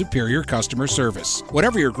with superior customer service.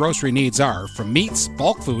 Whatever your grocery needs are, from meats,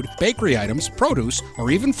 bulk food, bakery items, produce,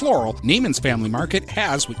 or even floral, Neiman's Family Market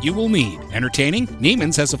has what you will need. Entertaining?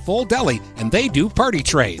 Neiman's has a full deli, and they do party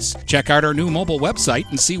trays. Check out our new mobile website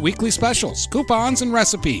and see weekly specials, coupons, and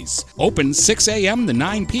recipes. Open 6 a.m. to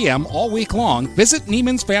 9 p.m. all week long. Visit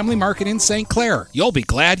Neiman's Family Market in St. Clair. You'll be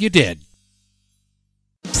glad you did.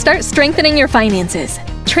 Start strengthening your finances.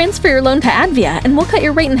 Transfer your loan to Advia and we'll cut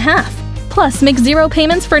your rate in half. Plus, make 0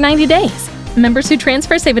 payments for 90 days. Members who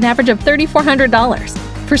transfer save an average of $3,400.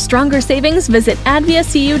 For stronger savings, visit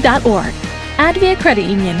adviacu.org. Advia Credit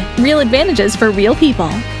Union. Real advantages for real people.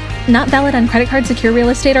 Not valid on credit card, secure real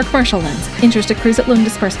estate, or commercial loans. Interest accrues at loan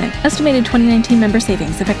disbursement. Estimated 2019 member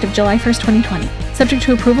savings effective July 1st, 2020. Subject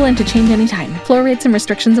to approval and to change anytime. Floor rates and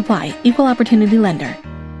restrictions apply. Equal opportunity lender.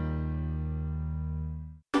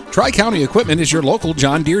 Tri-County Equipment is your local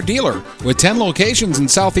John Deere dealer. With 10 locations in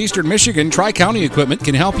southeastern Michigan, Tri-County Equipment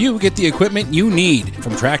can help you get the equipment you need.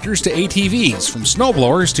 From tractors to ATVs, from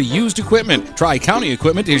snowblowers to used equipment, Tri-County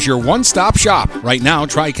Equipment is your one-stop shop. Right now,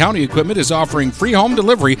 Tri-County Equipment is offering free home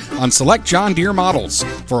delivery on select John Deere models.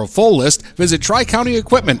 For a full list, visit Tri-County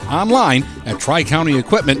Equipment online at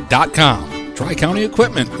tricountyequipment.com. Tri-County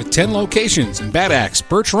Equipment with 10 locations in Bad Axe,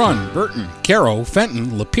 Birch Run, Burton, Caro,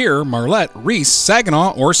 Fenton, Lapeer, Marlette, Reese,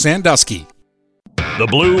 Saginaw, or Sandusky. The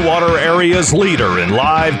Blue Water Area's leader in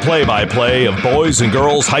live play-by-play of boys and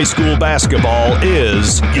girls high school basketball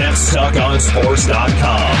is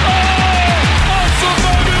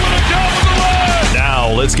GetStuckOnSports.com.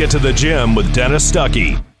 Now let's get to the gym with Dennis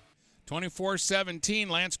Stuckey. 24-17,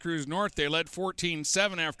 L'Anse Creuse North. They led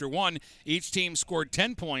 14-7 after one. Each team scored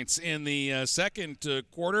 10 points in the second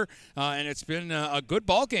quarter, and it's been a good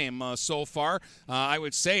ball game so far. I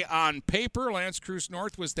would say on paper, L'Anse Creuse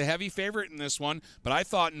North was the heavy favorite in this one, but I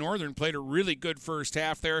thought Northern played a really good first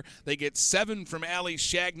half there. They get 7 from Allie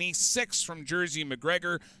Shagney, 6 from Jersey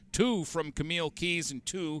McGregor, 2 from Camille Keys, and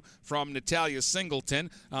 2 from Natalia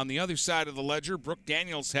Singleton. On the other side of the ledger, Brooke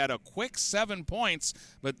Daniels had a quick 7 points,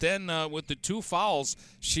 but then with the 2 fouls,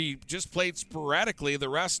 she just played sporadically the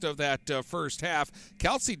rest of that first half.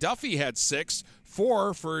 Kelsey Duffy had 6,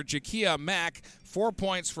 4 for Jakia Mack, 4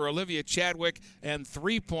 points for Olivia Chadwick, and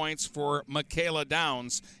 3 points for Michaela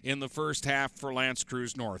Downs in the first half for L'Anse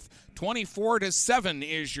Creuse North. 24-7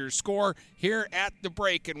 is your score here at the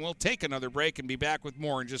break, and we'll take another break and be back with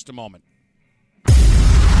more in just a moment.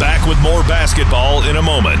 Back with more basketball in a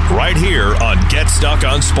moment, right here on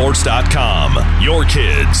GetStuckOnSports.com. Your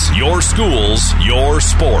kids, your schools, your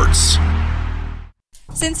sports.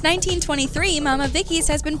 Since 1923, Mama Vicky's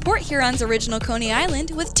has been Port Huron's original Coney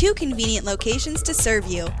Island with 2 convenient locations to serve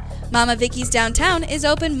you. Mama Vicky's downtown is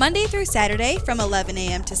open Monday through Saturday from 11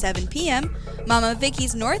 a.m. to 7 p.m. Mama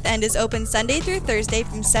Vicky's North End is open Sunday through Thursday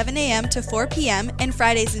from 7 a.m. to 4 p.m. and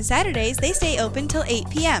Fridays and Saturdays they stay open till 8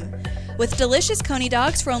 p.m. With delicious Coney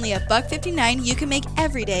dogs for only $1.59, you can make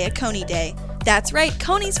every day a Coney day. That's right,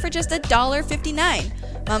 Coney's for just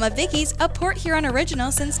 $1.59. Mama Vicky's, a Port Huron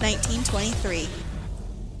original since 1923.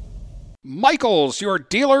 Michael's, your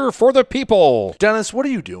dealer for the people. Dennis, what are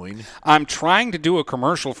you doing? I'm trying to do a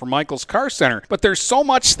commercial for Michael's Car Center, but there's so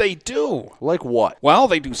much they do. Like what? Well,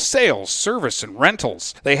 they do sales, service, and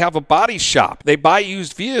rentals. They have a body shop. They buy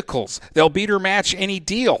used vehicles. They'll beat or match any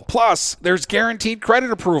deal. Plus, there's guaranteed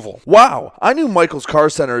credit approval. Wow, I knew Michael's Car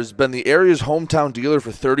Center has been the area's hometown dealer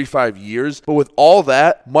for 35 years, but with all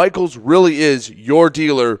that, Michael's really is your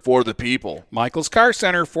dealer for the people. Michael's Car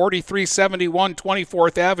Center, 4371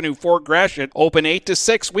 24th Avenue, Fort Gratiot, open 8 to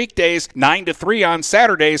 6 weekdays, 9 to 3 on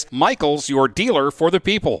Saturdays. Michael's, your dealer for the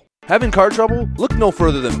people. Having car trouble? Look no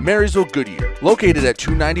further than Marysville Goodyear. Located at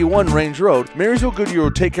 291 Range Road, Marysville Goodyear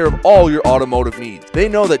will take care of all your automotive needs. They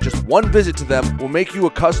know that just one visit to them will make you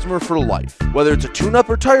a customer for life. Whether it's a tune-up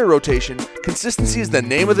or tire rotation, consistency is the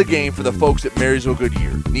name of the game for the folks at Marysville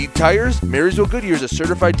Goodyear. Need tires? Marysville Goodyear is a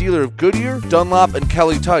certified dealer of Goodyear, Dunlop, and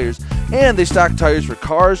Kelly tires, and they stock tires for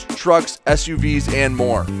cars, trucks, SUVs, and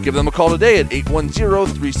more. Give them a call today at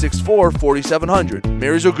 810-364-4700.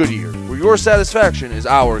 Marysville Goodyear, where your satisfaction is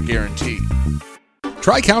our guarantee.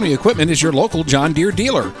 Tri-County Equipment is your local John Deere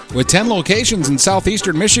dealer. With 10 locations in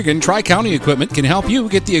southeastern Michigan, Tri-County Equipment can help you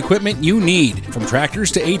get the equipment you need. From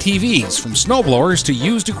tractors to ATVs, from snowblowers to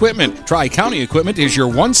used equipment, Tri-County Equipment is your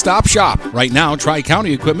one-stop shop. Right now,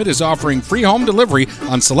 Tri-County Equipment is offering free home delivery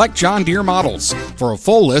on select John Deere models. For a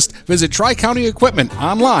full list, visit Tri-County Equipment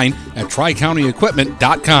online at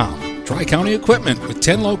tricountyequipment.com. Tri-County Equipment with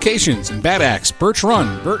 10 locations in Bad Axe, Birch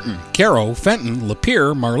Run, Burton, Caro, Fenton,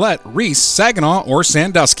 Lapeer, Marlette, Reese, Saginaw, or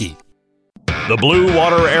Sandusky. The Blue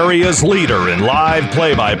Water Area's leader in live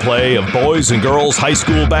play-by-play of boys and girls high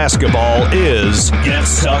school basketball is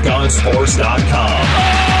GetStuckOnSports.com.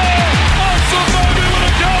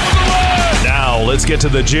 Now let's get to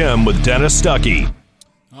the gym with Dennis Stuckey.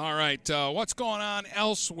 All right, right, what's going on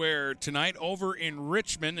elsewhere tonight? Over in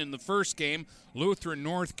Richmond in the first game, Lutheran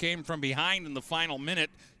North came from behind in the final minute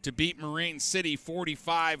to beat Moraine City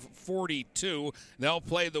 45-42. They'll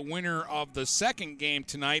play the winner of the second game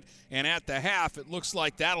tonight, and at the half, it looks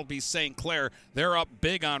like that'll be St. Clair. They're up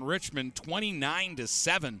big on Richmond,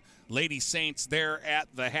 29-7. Lady Saints there at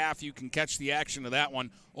the half. You can catch the action of that one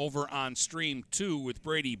over on Stream 2 with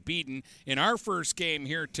Brady Beaton. In our first game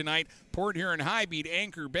here tonight, Port Huron High beat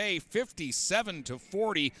Anchor Bay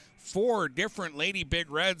 57-40. 4 different Lady Big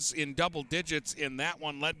Reds in double digits in that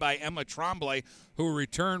one, led by Emma Tremblay, who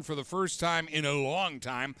returned for the first time in a long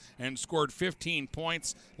time and scored 15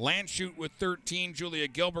 points. Landshut with 13, Julia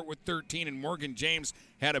Gilbert with 13, and Morgan James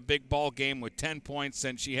had a big ball game with 10 points,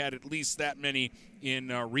 and she had at least that many in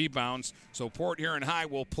rebounds. So Port Huron High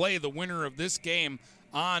will play the winner of this game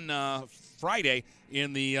on Friday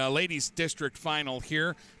in the ladies district final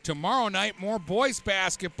here. Tomorrow night, more boys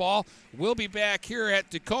basketball. We'll be back here at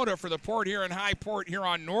Dakota for the Port Huron High Port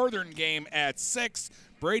Huron Northern game at 6.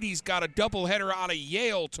 Brady's got a doubleheader out of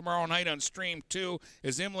Yale tomorrow night on Stream 2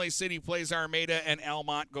 as Imlay City plays Armada and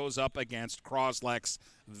Almont goes up against Croslex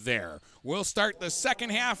there. We'll start the second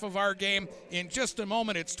half of our game in just a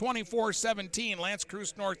moment. It's 24-17. Lance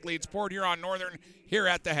Creuse North leads Port Huron Northern here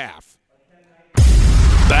at the half.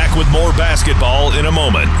 Back with more basketball in a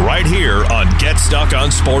moment, right here on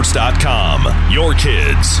GetStuckOnSports.com. Your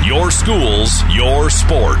kids, your schools, your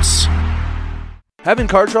sports. Having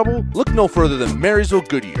car trouble? Look no further than Marysville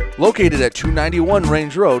Goodyear. Located at 291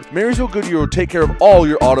 Range Road, Marysville Goodyear will take care of all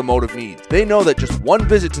your automotive needs. They know that just one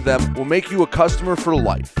visit to them will make you a customer for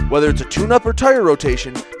life. Whether it's a tune-up or tire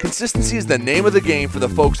rotation, consistency is the name of the game for the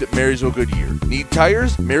folks at Marysville Goodyear. Need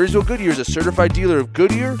tires? Marysville Goodyear is a certified dealer of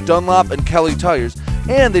Goodyear, Dunlop, and Kelly tires,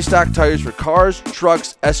 and they stock tires for cars,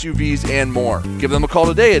 trucks, SUVs, and more. Give them a call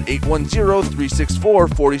today at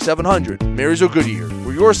 810-364-4700. Marysville Goodyear,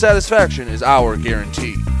 where your satisfaction is our guarantee.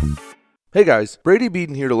 Hey guys, Brady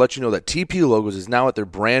Beaton here to let you know that TP Logos is now at their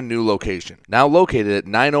brand new location. Now located at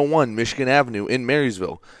 901 Michigan Avenue in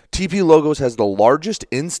Marysville, TP Logos has the largest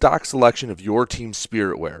in-stock selection of your team's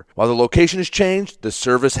spirit wear. While the location has changed, the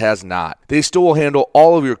service has not. They still will handle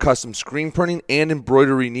all of your custom screen printing and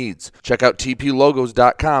embroidery needs. Check out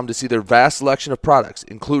tplogos.com to see their vast selection of products,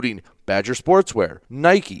 including Badger Sportswear,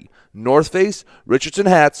 Nike, North Face, Richardson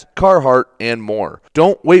hats, Carhartt, and more.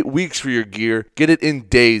 Don't wait weeks for your gear. Get it in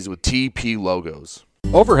days with TP Logos.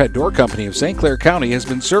 Overhead Door Company of St. Clair County has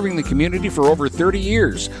been serving the community for over 30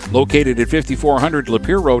 years. Located at 5400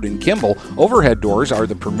 Lapeer Road in Kimball, Overhead Doors are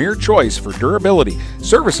the premier choice for durability,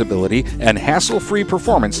 serviceability, and hassle-free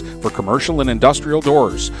performance for commercial and industrial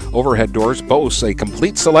doors. Overhead Doors boasts a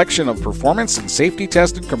complete selection of performance and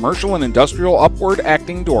safety-tested commercial and industrial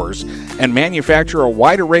upward-acting doors and manufacture a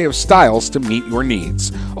wide array of styles to meet your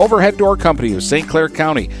needs. Overhead Door Company of St. Clair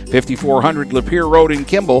County, 5400 Lapeer Road in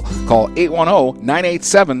Kimball. Call 810-987-2185.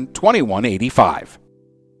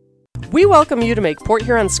 We welcome you to make Port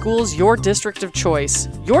Huron Schools your district of choice.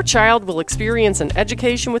 Your child will experience an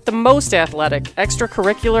education with the most athletic,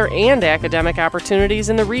 extracurricular, and academic opportunities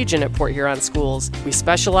in the region at Port Huron Schools. We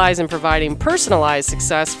specialize in providing personalized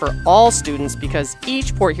success for all students because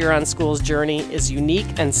each Port Huron Schools journey is unique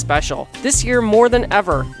and special. This year, more than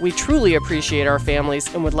ever, we truly appreciate our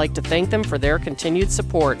families and would like to thank them for their continued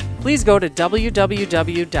support. Please go to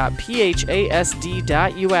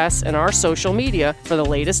www.phasd.us and our social media for the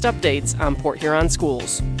latest updates on Port Huron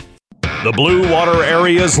Schools. The Blue Water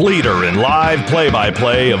Area's leader in live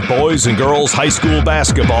play-by-play of boys and girls high school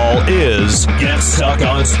basketball is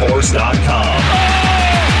GetStuckOnSports.com.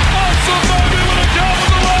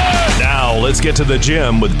 Now let's get to the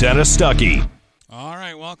gym with Dennis Stuckey. All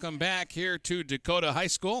right, welcome back here to Dakota High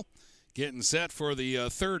School. Getting set for the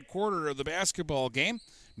third quarter of the basketball game.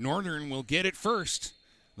 Northern will get it first.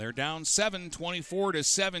 They're down 7,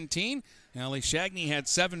 24-17. Allie Shagney had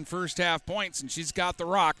 7 first-half points, and she's got the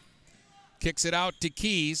rock. Kicks it out to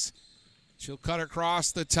Keys. She'll cut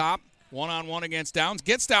across the top. One-on-one against Downs.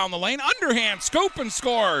 Gets down the lane. Underhand scoop and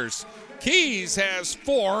scores. Keys has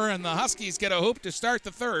 4, and the Huskies get a hoop to start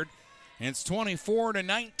the third. And it's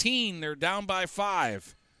 24-19. They're down by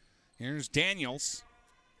 5. Here's Daniels.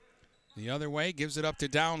 The other way, gives it up to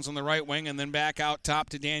Downs on the right wing, and then back out top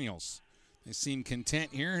to Daniels. They seem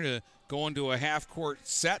content here to go into a half-court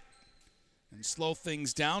set and slow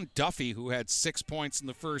things down. Duffy, who had 6 points in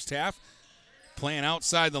the first half, playing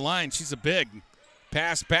outside the line. She's a big.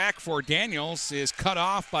 Pass back for Daniels is cut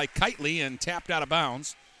off by Kitely and tapped out of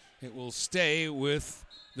bounds. It will stay with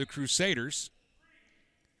the Crusaders.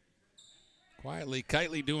 Quietly,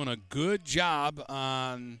 Kitely doing a good job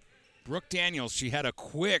on Brooke Daniels, she had a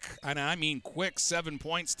quick 7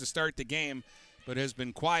 points to start the game, but has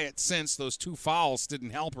been quiet since. Those 2 fouls didn't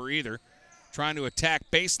help her either. Trying to attack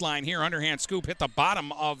baseline here. Underhand scoop, hit the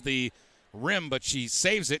bottom of the rim, but she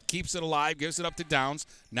saves it, keeps it alive, gives it up to Downs.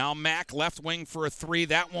 Now Mack, left wing for a 3.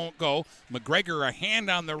 That won't go. McGregor, a hand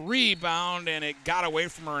on the rebound, and it got away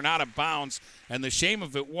from her and out of bounds. And the shame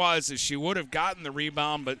of it is she would have gotten the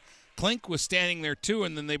rebound, but Klink was standing there too,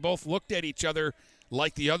 and then they both looked at each other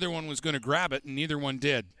like the other one was going to grab it, and neither one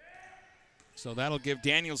did. So that'll give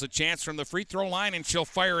Daniels a chance from the free throw line, and she'll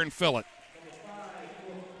fire and fill it.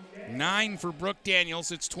 9 for Brooke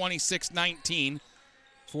Daniels. It's 26-19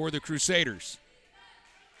 for the Crusaders.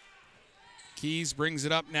 Keys brings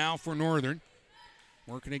it up now for Northern.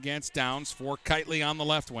 Working against Downs for Kitely on the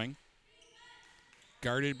left wing.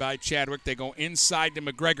 Guarded by Chadwick. They go inside to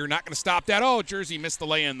McGregor. Not going to stop that. Oh, Jersey missed the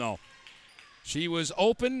lay-in, though. She was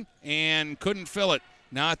open and couldn't fill it.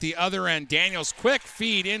 Now at the other end, Daniels quick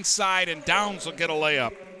feed inside, and Downs will get a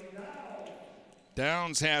layup.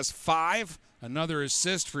 Downs has 5. Another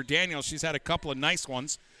assist for Daniels. She's had a couple of nice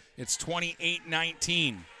ones. It's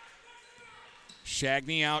 28-19.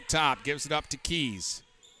 Shagney out top, gives it up to Keys.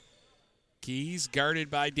 Keys,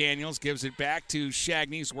 guarded by Daniels, gives it back to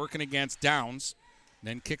Shagney. He's working against Downs.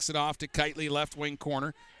 Then kicks it off to Kitely, left wing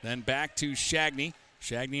corner. Then back to Shagney.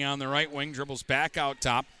 Shagney on the right wing, dribbles back out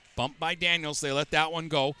top. Bumped by Daniels. They let that one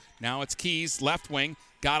go. Now it's Keys, left wing.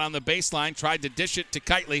 Got on the baseline, tried to dish it to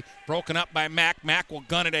Kitely. Broken up by Mack. Mack will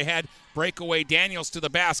gun it ahead. Breakaway Daniels to the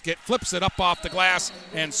basket. Flips it up off the glass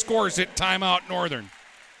and scores it. Timeout Northern.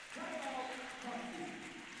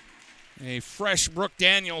 A fresh Brooke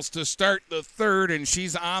Daniels to start the third, and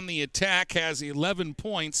she's on the attack, has 11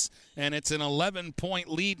 points, and it's an 11-point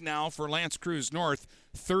lead now for L'Anse Creuse North,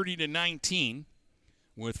 30-19.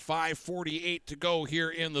 With 5:48 to go here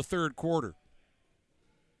in the third quarter.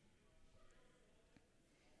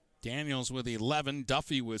 Daniels with 11,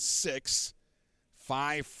 Duffy with 6,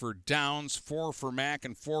 5 for Downs, 4 for Mack,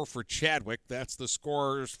 and 4 for Chadwick. That's the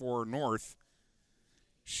scorers for North.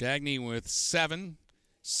 Shagney with 7,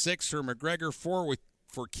 6 for McGregor, 4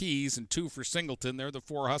 for Keys, and 2 for Singleton. They're the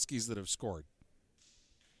 4 Huskies that have scored.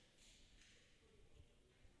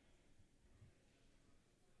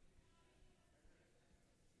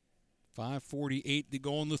 .548 to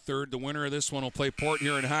go in the third. The winner of this one will play Port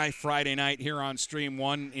Huron High Friday night here on Stream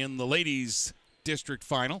 1 in the ladies' district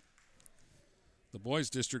final. The boys'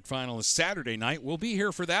 district final is Saturday night. We'll be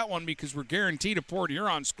here for that one because we're guaranteed a Port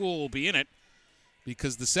Huron school will be in it,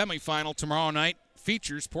 because the semifinal tomorrow night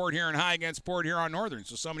features Port Huron High against Port Huron Northern,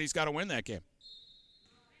 so somebody's got to win that game.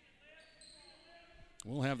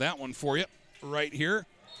 We'll have that one for you right here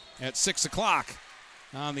at 6 o'clock.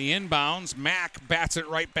 On the inbounds, Mack bats it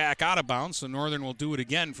right back out of bounds, so Northern will do it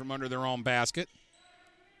again from under their own basket.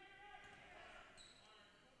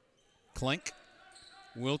 Klink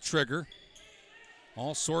will trigger.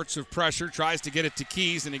 All sorts of pressure, tries to get it to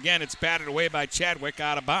Keys, and again it's batted away by Chadwick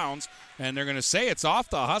out of bounds, and they're going to say it's off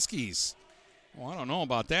the Huskies. Well, I don't know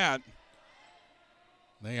about that.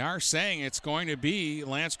 They are saying it's going to be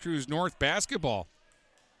L'Anse Creuse North basketball.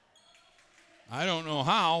 I don't know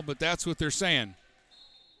how, but that's what they're saying.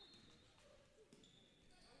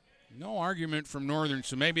 No argument from Northern,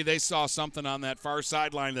 so maybe they saw something on that far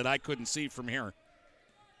sideline that I couldn't see from here.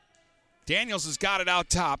 Daniels has got it out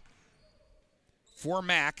top for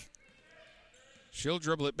Mack. She'll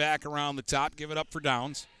dribble it back around the top, give it up for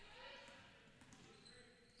Downs.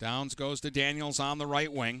 Downs goes to Daniels on the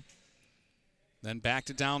right wing. Then back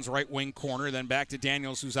to Downs' right wing corner. Then back to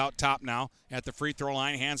Daniels, who's out top now at the free throw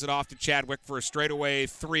line. Hands it off to Chadwick for a straightaway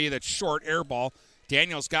 3 that's short, air ball.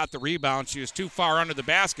 Daniels got the rebound. She was too far under the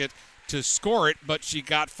basket to score it, but she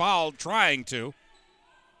got fouled trying to.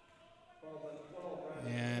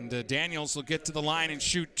 And Daniels will get to the line and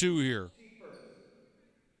shoot 2 here.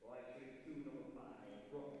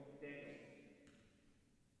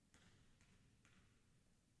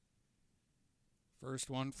 First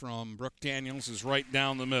one from Brooke Daniels is right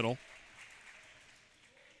down the middle.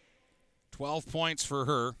 12 points for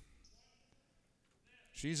her.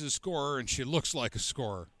 She's a scorer, and she looks like a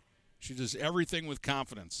scorer. She does everything with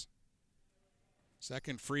confidence.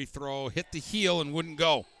 Second free throw, hit the heel and wouldn't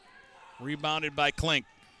go. Rebounded by Klink.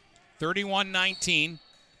 31-19,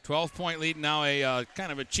 12-point lead. Now a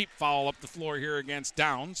kind of a cheap foul up the floor here against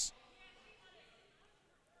Downs.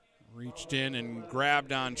 Reached in and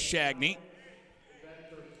grabbed on Shagney.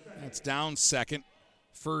 That's Downs' second.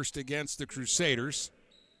 First against the Crusaders.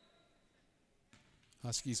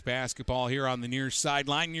 Huskies basketball here on the near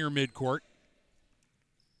sideline, near midcourt.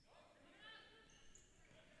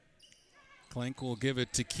 Klink will give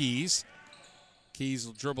it to Keys. Keys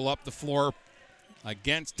will dribble up the floor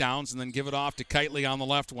against Downs and then give it off to Kitely on the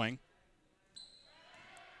left wing.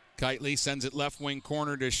 Kitely sends it left wing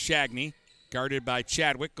corner to Shagney. Guarded by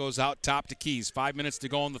Chadwick, goes out top to Keys. 5 minutes to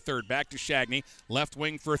go in the third. Back to Shagney. Left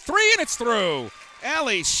wing for three, and it's through.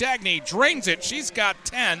 Allie Shagney drains it. She's got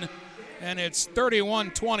 10, and it's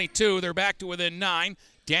 31-22. They're back to within 9.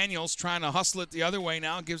 Daniels trying to hustle it the other way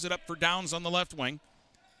now. Gives it up for Downs on the left wing.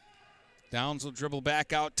 Downs will dribble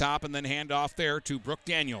back out top and then hand off there to Brooke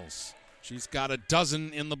Daniels. She's got a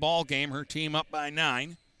dozen in the ball game. Her team up by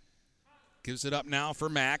 9. Gives it up now for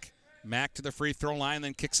Mack. Mack to the free throw line,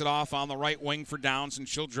 then kicks it off on the right wing for Downs, and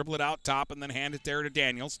she'll dribble it out top and then hand it there to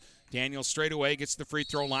Daniels. Daniels straight away gets the free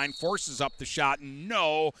throw line, forces up the shot,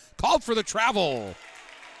 no, called for the travel.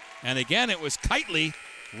 And again, it was Kitely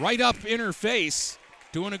right up in her face,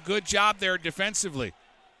 doing a good job there defensively.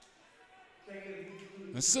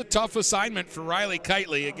 This is a tough assignment for Riley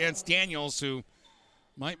Kitely against Daniels, who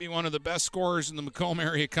might be one of the best scorers in the Macomb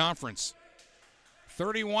Area Conference.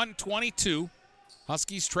 31-22.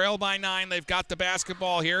 Huskies trail by 9. They've got the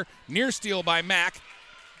basketball here. Near steal by Mack.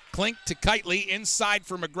 Klink to Kitely. Inside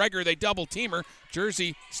for McGregor. They double team her.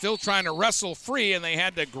 Jersey still trying to wrestle free, and they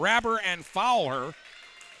had to grab her and foul her.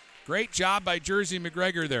 Great job by Jersey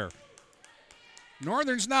McGregor there.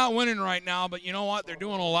 Northern's not winning right now, but you know what? They're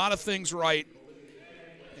doing a lot of things right,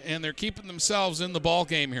 and they're keeping themselves in the ball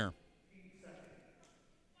game here.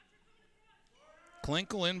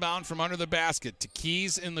 Klink will inbound from under the basket to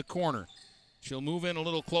Keys in the corner. She'll move in a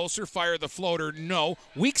little closer, fire the floater, no.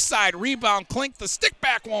 Weak side rebound, Klink, the stick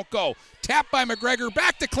back won't go. Tap by McGregor,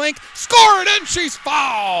 back to Klink, score it, and she's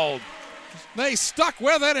fouled. They stuck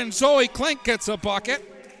with it, and Zoe Klink gets a bucket.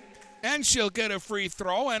 And she'll get a free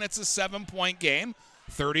throw, and it's a 7-point game,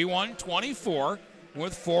 31-24,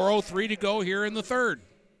 with 4:03 to go here in the third.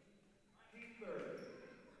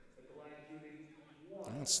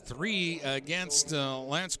 That's 3 against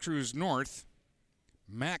L'Anse Creuse North.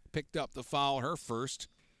 Mack picked up the foul, her first.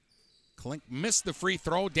 Klink missed the free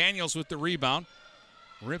throw. Daniels with the rebound.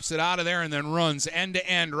 Rips it out of there and then runs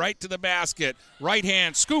end-to-end right to the basket. Right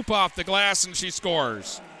hand, scoop off the glass, and she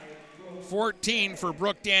scores. 14 for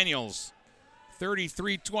Brooke Daniels.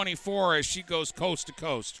 33-24 as she goes coast to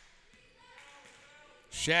coast.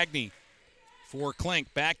 Shagney for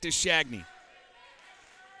Klink. Back to Shagney.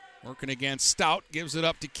 Working against Stout. Gives it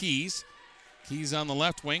up to Keys. Keys on the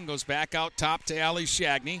left wing, goes back out top to Allie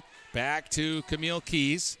Shagney. Back to Camille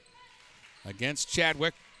Keys. Against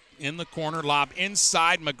Chadwick in the corner. Lob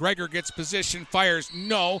inside. McGregor gets position, fires.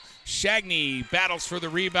 No. Shagney battles for the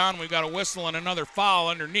rebound. We've got a whistle and another foul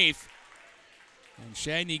underneath. And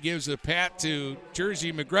Shagney gives a pat to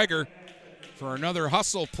Jersey McGregor for another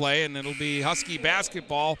hustle play, and it'll be Husky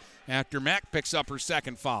basketball after Mack picks up her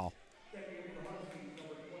second foul.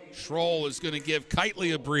 Schroll is going to give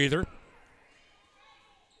Kitely a breather.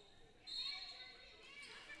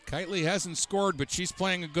 Kitely hasn't scored, but she's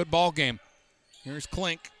playing a good ball game. Here's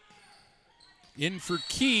Klink. In for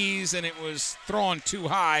Keys, and it was thrown too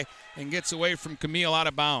high and gets away from Camille out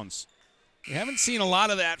of bounds. We haven't seen a lot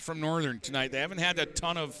of that from Northern tonight. They haven't had a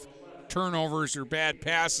ton of turnovers or bad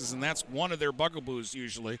passes, and that's one of their bugaboos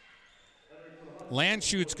usually.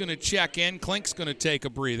 Landschute's going to check in. Klink's going to take a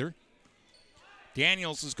breather.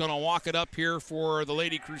 Daniels is going to walk it up here for the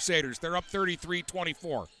Lady Crusaders. They're up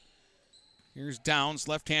 33-24. Here's Downs,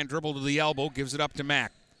 left-hand dribble to the elbow, gives it up to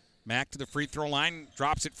Mack. Mack to the free throw line,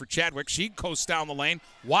 drops it for Chadwick. She coasts down the lane,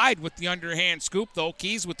 wide with the underhand scoop, though.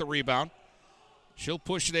 Keys with the rebound. She'll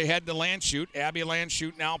push it ahead to Landshut. Abby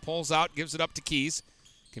Landshut now pulls out, gives it up to Keys.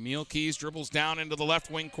 Camille Keys dribbles down into the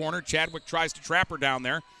left wing corner. Chadwick tries to trap her down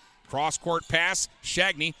there. Cross-court pass.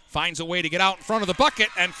 Shagney finds a way to get out in front of the bucket,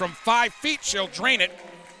 and from 5 feet, she'll drain it.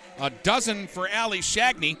 A dozen for Allie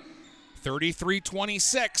Shagney.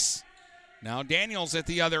 33-26. Now Daniels at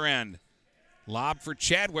the other end. Lob for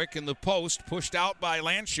Chadwick in the post, pushed out by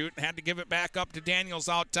Landshut, and had to give it back up to Daniels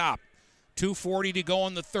out top. 2:40 to go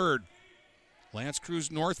in the third. L'Anse Creuse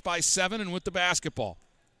North by 7 and with the basketball.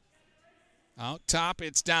 Out top,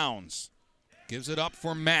 it's Downs. Gives it up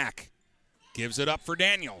for Mack. Gives it up for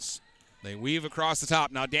Daniels. They weave across the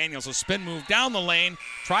top. Now Daniels, a spin move down the lane.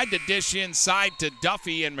 Tried to dish inside to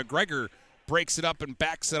Duffy, and McGregor breaks it up and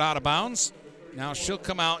backs it out of bounds. Now she'll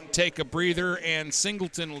come out and take a breather, and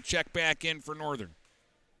Singleton will check back in for Northern.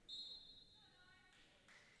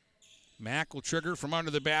 Mack will trigger from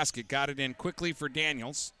under the basket. Got it in quickly for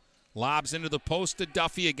Daniels. Lobs into the post to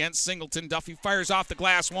Duffy against Singleton. Duffy fires off the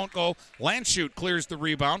glass, won't go. Landshut clears the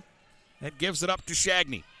rebound. That gives it up to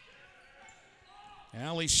Shagney.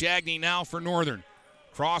 Allie Shagney now for Northern.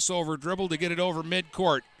 Crossover dribble to get it over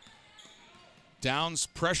midcourt. Downs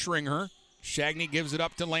pressuring her. Shagney gives it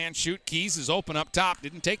up to Landshut. Keys is open up top.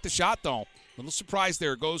 Didn't take the shot, though. Little surprise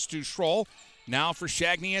there. Goes to Schroll. Now for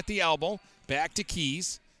Shagney at the elbow. Back to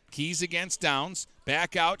Keys. Keys against Downs.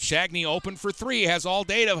 Back out. Shagney open for three. Has all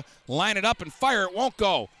day to line it up and fire. It won't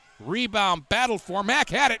go. Rebound battle for. Mack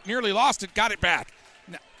had it. Nearly lost it. Got it back.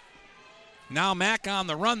 Now Mack on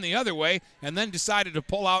the run the other way and then decided to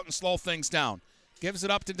pull out and slow things down. Gives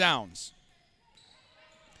it up to Downs.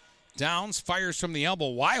 Downs fires from the elbow.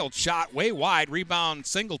 Wild shot way wide. Rebound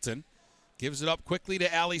Singleton. Gives it up quickly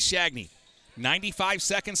to Allie Shagney. 95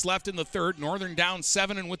 seconds left in the third. Northern down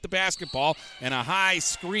 7 and with the basketball. And a high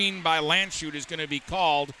screen by Landshut is going to be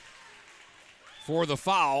called for the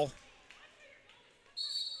foul.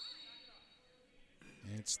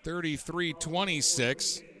 It's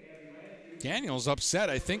 33-26. Daniels upset,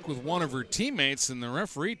 I think, with one of her teammates, and the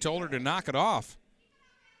referee told her to knock it off.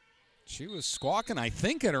 She was squawking, I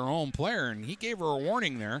think, at her own player, and he gave her a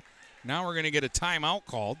warning there. Now we're going to get a timeout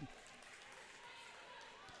called.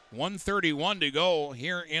 1:31 to go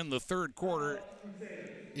here in the third quarter.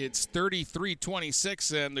 It's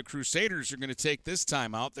 33-26, and the Crusaders are going to take this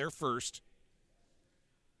timeout, their first.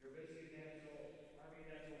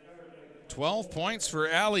 12 points for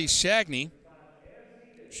Allie Shagney.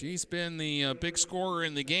 She's been the big scorer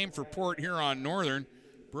in the game for Port Huron Northern.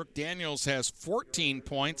 Brooke Daniels has 14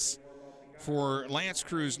 points for Lance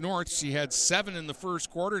Creuse North. She had 7 in the first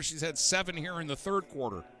quarter. She's had 7 here in the third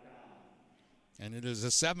quarter. And it is a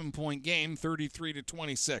 7-point game,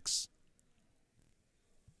 33-26.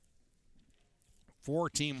 4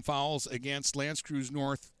 team fouls against Lance Creuse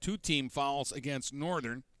North, 2 team fouls against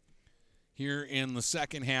Northern here in the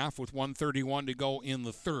second half with 1:31 to go in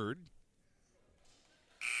the third.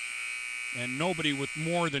 And nobody with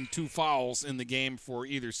more than 2 fouls in the game for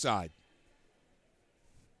either side.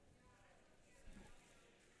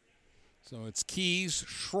 So it's Keys,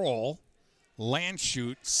 Schroll,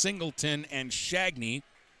 Landshut, Singleton, and Shagney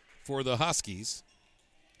for the Huskies.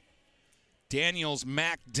 Daniels,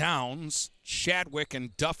 Mack, Downs, Chadwick,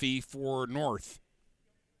 and Duffy for North.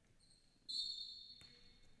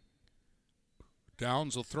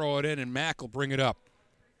 Downs will throw it in, and Mack will bring it up.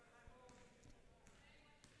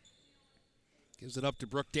 Gives it up to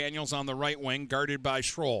Brooke Daniels on the right wing, guarded by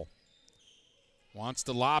Schroll. Wants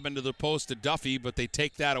to lob into the post to Duffy, but they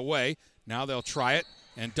take that away. Now they'll try it,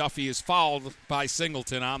 and Duffy is fouled by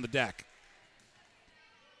Singleton on the deck.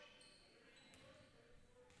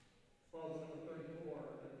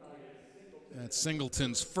 That's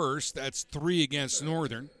Singleton's first. That's 3 against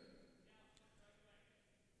Northern.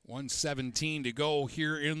 1:17 to go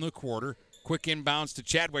here in the quarter. Quick inbounds to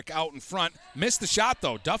Chadwick out in front. Missed the shot,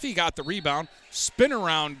 though. Duffy got the rebound. Spin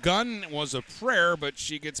around gun was a prayer, but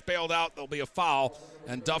she gets bailed out. There'll be a foul,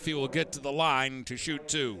 and Duffy will get to the line to shoot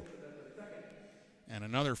 2. And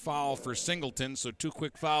another foul for Singleton, so 2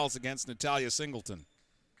 quick fouls against Natalia Singleton.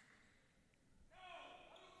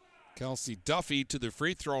 Kelsey Duffy to the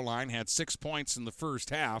free throw line, had 6 points in the first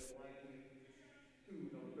half.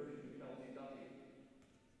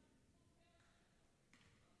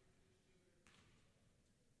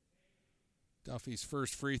 Duffy's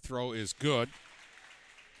first free throw is good.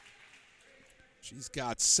 She's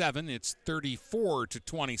got 7. It's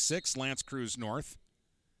 34-26, Lance Creuse North.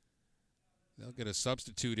 They'll get a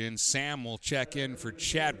substitute in. Sam will check in for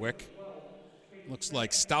Chadwick. Looks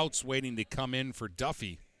like Stout's waiting to come in for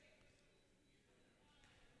Duffy.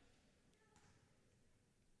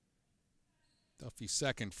 Duffy's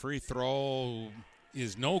second free throw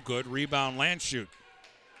is no good. Rebound Landshut.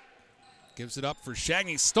 Gives it up for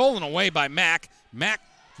Shagney. Stolen away by Mack. Mack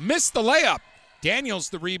missed the layup. Daniels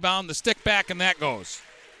the rebound, the stick back, and that goes.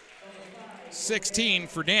 16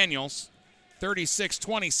 for Daniels.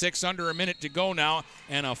 36-26, under a minute to go now.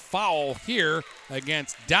 And a foul here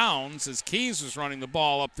against Downs as Keys was running the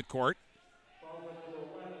ball up the court.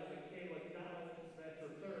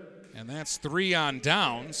 And that's 3 on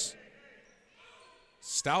Downs.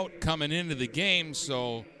 Stout coming into the game,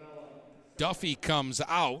 so Duffy comes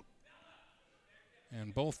out.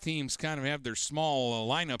 And both teams kind of have their small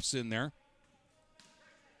lineups in there.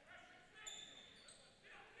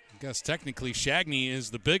 I guess technically Shagney is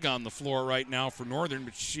the big on the floor right now for Northern,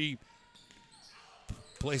 but she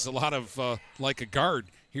plays a lot of like a guard.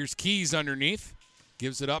 Here's Keys underneath.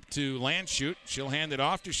 Gives it up to Landshut. She'll hand it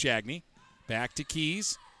off to Shagney. Back to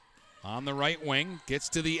Keys on the right wing. Gets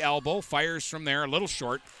to the elbow. Fires from there. A little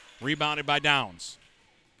short. Rebounded by Downs.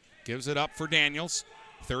 Gives it up for Daniels.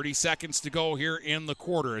 30 seconds to go here in the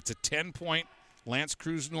quarter. It's a 10-point Lance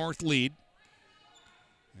Creuse North lead.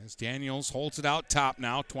 As Daniels holds it out top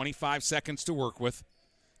now, 25 seconds to work with.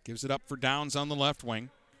 Gives it up for Downs on the left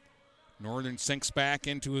wing. Northern sinks back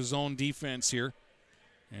into his own defense here.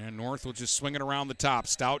 And North will just swing it around the top.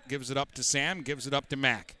 Stout gives it up to Sam, gives it up to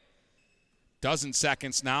Mack. Dozen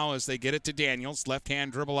seconds now as they get it to Daniels.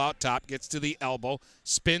 Left-hand dribble out top, gets to the elbow,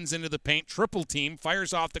 spins into the paint, triple team,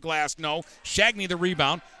 fires off the glass, no. Shagney the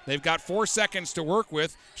rebound. They've got 4 seconds to work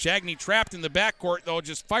with. Shagney trapped in the backcourt, though,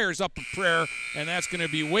 just fires up a prayer, and that's going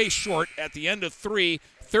to be way short at the end of 3,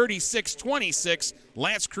 36-26.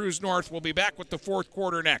 Lance Creuse North will be back with the fourth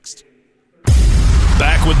quarter next.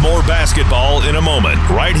 Back with more basketball in a moment,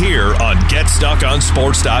 right here on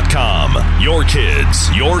GetStuckOnSports.com. Your kids,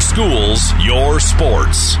 your schools, your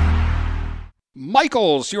sports.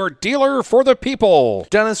 Michael's, your dealer for the people.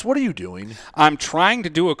 Dennis, what are you doing? I'm trying to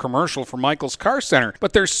do a commercial for Michael's Car Center,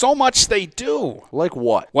 but there's so much they do. Like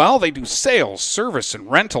what? Well, they do sales, service, and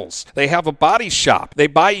rentals. They have a body shop. They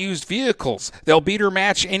buy used vehicles. They'll beat or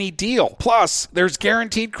match any deal. Plus, there's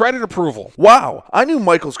guaranteed credit approval. Wow, I knew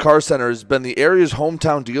Michael's Car Center has been the area's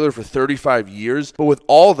hometown dealer for 35 years, but with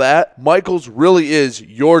all that, Michael's really is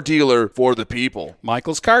your dealer for the people.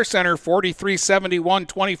 Michael's Car Center, 4371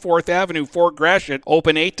 24th Avenue, Fort Gratiot.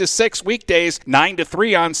 Open 8 to 6 weekdays, 9 to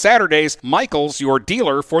 3 on Saturdays. Michael's, your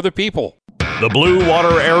dealer for the people. The Blue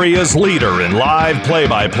Water area's leader in live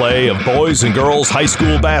play-by-play of boys and girls high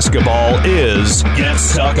school basketball is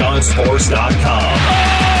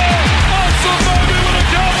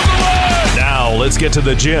GetStuckOnSports.com. Now let's get to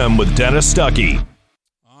the gym with Dennis Stuckey.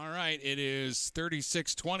 All right, it is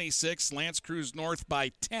 36-26, Lance Creuse North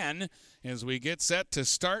by 10 as we get set to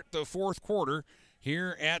start the fourth quarter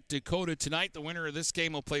here at Dakota tonight. The winner of this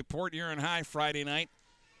game will play Port Huron High Friday night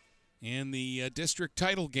in the district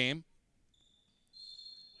title game.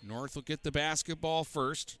 North will get the basketball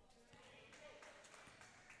first.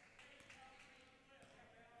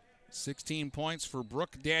 16 points for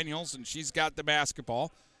Brooke Daniels, and she's got the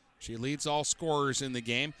basketball. She leads all scorers in the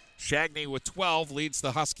game. Shagney with 12 leads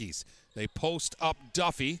the Huskies. They post up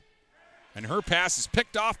Duffy, and her pass is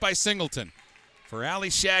picked off by Singleton for Allie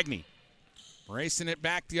Shagney. Racing it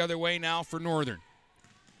back the other way now for Northern.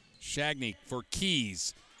 Shagney for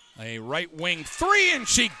Keys. A right wing three, and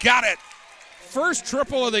she got it. First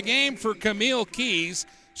triple of the game for Camille Keys.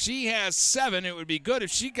 She has 7. It would be good if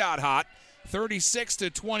she got hot.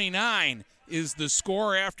 36-29 is the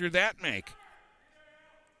score after that make.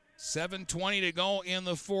 7:20 to go in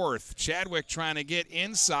the fourth. Chadwick trying to get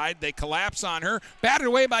inside. They collapse on her. Batted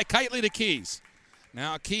away by Kitely to Keys.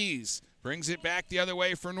 Now Keys brings it back the other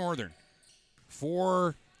way for Northern.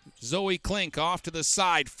 For Zoe Klink off to the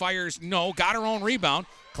side. Fires, no. Got her own rebound.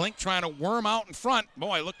 Klink trying to worm out in front.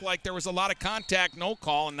 Boy, looked like there was a lot of contact. No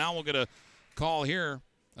call, and now we'll get a call here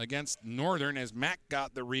against Northern as Mack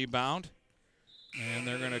got the rebound. And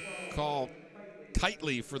they're going to call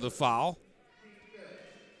Kitely for the foul.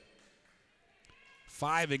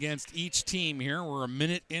 5 against each team here. We're a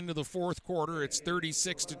minute into the fourth quarter. It's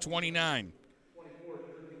 36-29.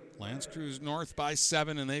 Lance Creuse North by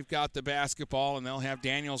 7, and they've got the basketball, and they'll have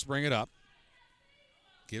Daniels bring it up.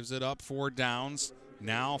 Gives it up for Downs.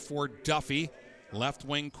 Now for Duffy, left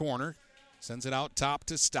wing corner. Sends it out top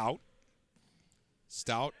to Stout.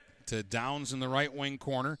 Stout to Downs in the right wing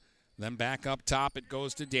corner. Then back up top, it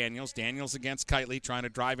goes to Daniels. Daniels against Kitely, trying to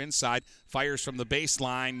drive inside. Fires from the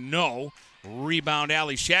baseline, no. Rebound,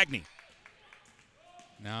 Allie Shagney.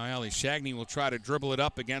 Now Allie Shagney will try to dribble it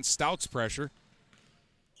up against Stout's pressure.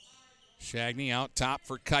 Shagney out top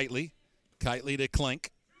for Kitely. Kitely to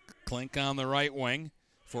Klink. Klink on the right wing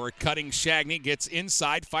for a cutting Shagney. Gets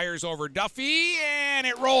inside, fires over Duffy, and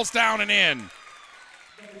it rolls down and in.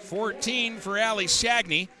 14 for Allie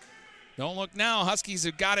Shagney. Don't look now. Huskies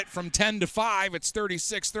have got it from 10 to 5. It's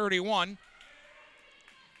 36-31.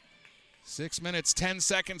 6 minutes, 10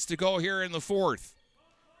 seconds to go here in the fourth.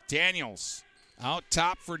 Daniels out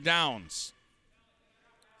top for Downs.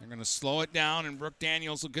 They're going to slow it down, and Brooke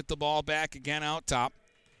Daniels will get the ball back again out top.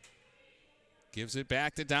 Gives it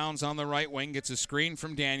back to Downs on the right wing. Gets a screen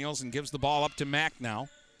from Daniels and gives the ball up to Mack now.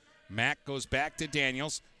 Mack goes back to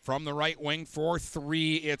Daniels from the right wing for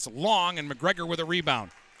 3. It's long, and McGregor with a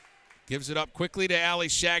rebound. Gives it up quickly to Allie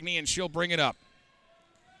Shagney, and she'll bring it up.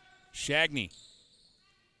 Shagney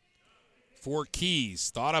for Keys.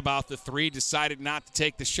 Thought about the 3, decided not to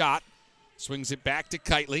take the shot. Swings it back to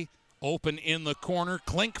Kitely. Open in the corner.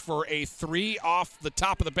 Klink for a 3 off the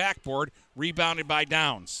top of the backboard. Rebounded by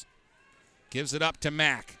Downs. Gives it up to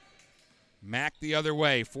Mack. Mack the other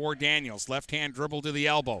way for Daniels. Left-hand dribble to the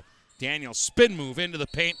elbow. Daniels spin move into the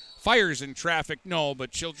paint. Fires in traffic, no,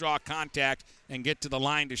 but she'll draw contact and get to the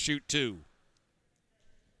line to shoot 2.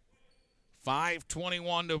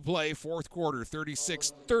 5:21 to play, fourth quarter,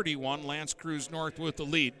 36-31. Lance Creuse North with the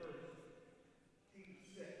lead.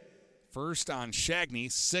 First on Shagney,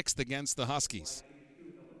 6th against the Huskies.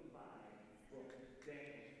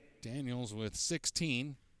 Daniels with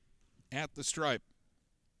 16 at the stripe.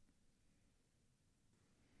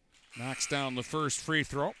 Knocks down the first free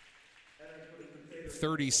throw.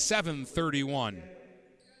 37-31.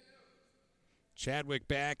 Chadwick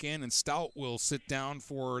back in, and Stout will sit down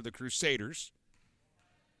for the Crusaders.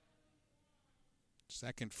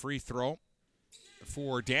 Second free throw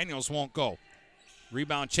for Daniels won't go.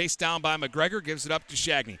 Rebound chased down by McGregor, gives it up to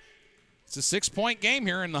Shagney. It's a 6-point game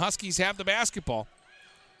here, and the Huskies have the basketball.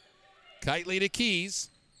 Kitely to Keys.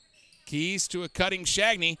 Keys to a cutting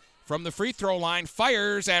Shagney from the free throw line,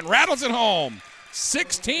 fires and rattles it home.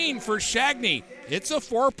 16 for Shagney. It's a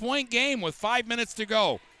 4-point game with 5 minutes to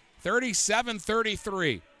go.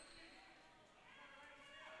 37-33.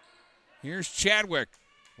 Here's Chadwick,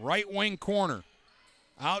 right wing corner.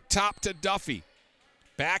 Out top to Duffy.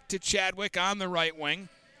 Back to Chadwick on the right wing.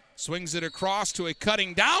 Swings it across to a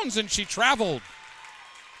cutting Downs, and she traveled.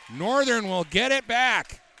 Northern will get it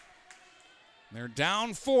back. They're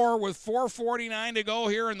down 4 with 4:49 to go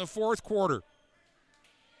here in the fourth quarter.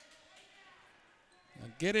 Now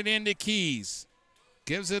get it into Keys.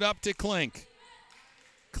 Gives it up to Klink.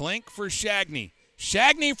 Klink for Shagney.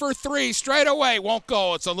 Shagney for 3 straight away. Won't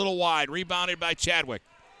go. It's a little wide. Rebounded by Chadwick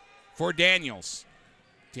for Daniels.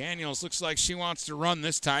 Daniels looks like she wants to run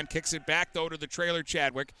this time. Kicks it back, though, to the trailer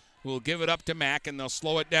Chadwick, who will give it up to Mack, and they'll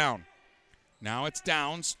slow it down. Now it's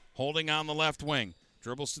Downs holding on the left wing.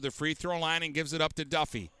 Dribbles to the free throw line and gives it up to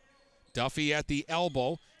Duffy. Duffy at the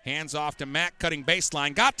elbow. Hands off to Mack, cutting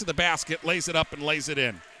baseline. Got to the basket, lays it up and lays it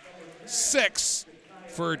in. 6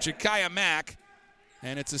 for Jekiah Mack.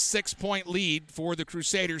 And it's a 6-point lead for the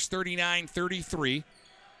Crusaders, 39-33.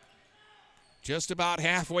 Just about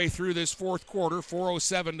halfway through this fourth quarter,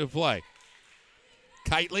 4:07 to play.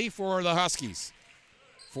 Kitely for the Huskies.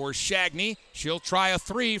 For Shagney, she'll try a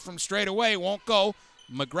 3 from straight away, won't go.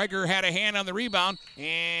 McGregor had a hand on the rebound,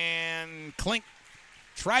 and Klink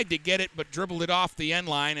tried to get it but dribbled it off the end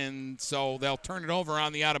line, and so they'll turn it over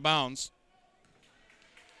on the out of bounds.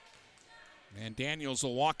 And Daniels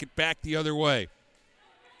will walk it back the other way.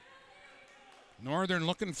 Northern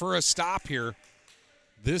looking for a stop here.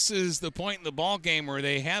 This is the point in the ball game where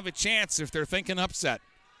they have a chance if they're thinking upset.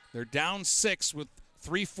 They're down 6 with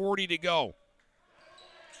 3:40 to go.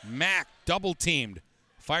 Mack double teamed.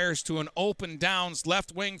 Fires to an open Downs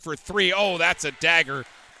left wing for 3. Oh, that's a dagger.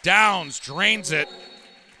 Downs drains it.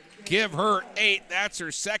 Give her 8. That's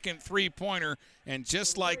her second three-pointer. And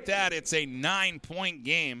just like that, it's a 9-point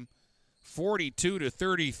game,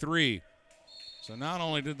 42-33. So not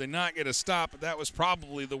only did they not get a stop, but that was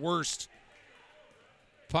probably the worst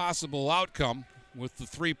possible outcome with the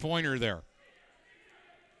three-pointer there.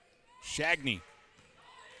 Shagney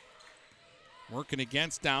working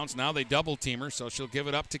against Downs. Now they double team her, so she'll give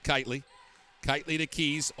it up to Kitely. Kitely to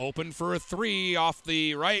Keys, open for a 3 off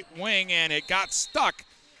the right wing, and it got stuck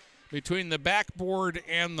between the backboard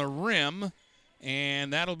and the rim,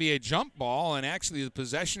 and that'll be a jump ball, and actually the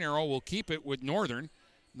possession arrow will keep it with Northern.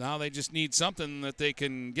 Now they just need something that they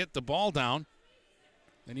can get the ball down.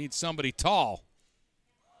 They need somebody tall.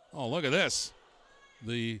 Oh, look at this.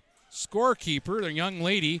 The scorekeeper, the young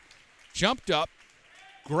lady, jumped up,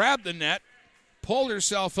 grabbed the net, pulled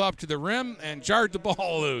herself up to the rim, and jarred the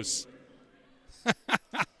ball loose.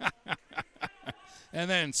 And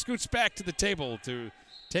then scoots back to the table to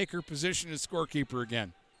take her position as scorekeeper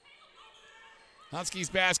again. Huskies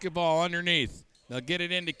basketball underneath. They'll get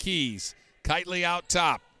it into Keys. Kitely out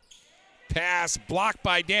top. Pass blocked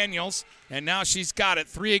by Daniels, and now she's got it.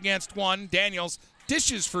 3 against 1. Daniels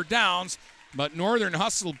dishes for Downs, but Northern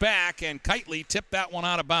hustled back, and Kitely tipped that one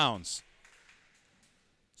out of bounds.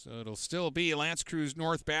 So it'll still be L'Anse Creuse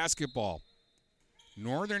North basketball.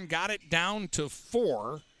 Northern got it down to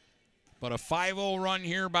 4, but a 5-0 run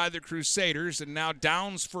here by the Crusaders, and now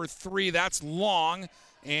Downs for 3. That's long,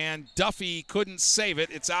 and Duffy couldn't save it.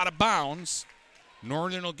 It's out of bounds.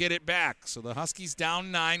 Northern will get it back. So the Huskies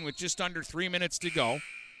down 9 with just under 3 minutes to go.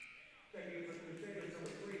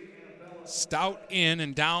 Stout in,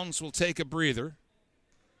 and Downs will take a breather.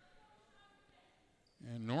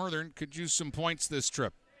 And Northern could use some points this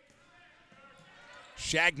trip.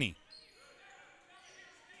 Shagney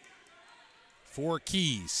for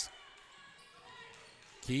Keys.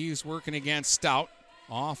 Keys working against Stout.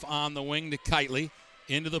 Off on the wing to Kitely.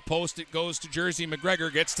 Into the post it goes to Jersey.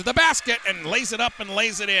 McGregor gets to the basket and lays it up and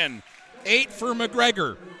lays it in. 8 for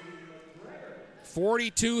McGregor.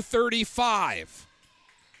 42-35.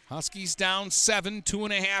 Huskies down 7,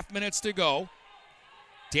 2.5 minutes to go.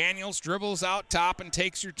 Daniels dribbles out top and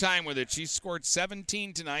takes her time with it. She's scored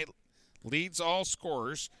 17 tonight, leads all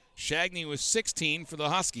scorers. Shagney with 16 for the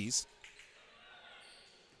Huskies.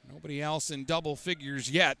 Nobody else in double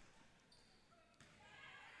figures yet.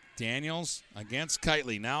 Daniels against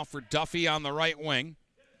Kitely. Now for Duffy on the right wing.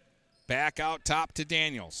 Back out top to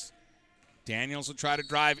Daniels. Daniels will try to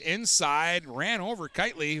drive inside. Ran over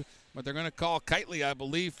Kitely, but they're going to call Kitely, I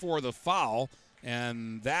believe, for the foul.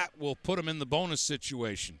 And that will put him in the bonus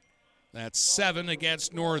situation. That's 7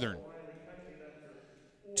 against Northern.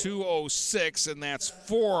 2:06, and that's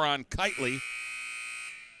 4 on Kitely,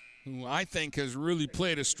 who I think has really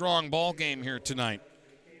played a strong ball game here tonight.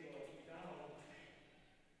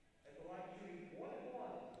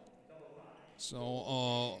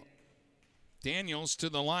 So Daniels to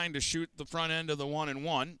the line to shoot the front end of the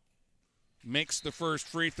 1-and-1. Makes the first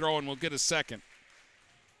free throw and will get a second.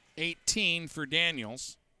 18 for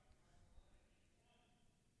Daniels.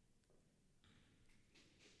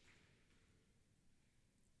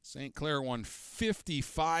 St. Clair won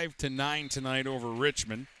 55-9 tonight over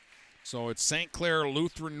Richmond. So it's St. Clair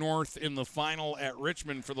Lutheran North in the final at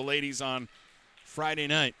Richmond for the ladies on Friday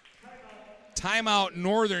night. Timeout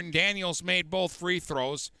Northern. Daniels made both free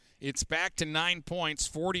throws. It's back to 9 points,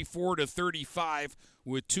 44-35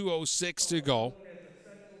 with 2:06 to go.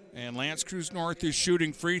 And L'Anse Creuse North is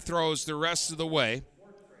shooting free throws the rest of the way.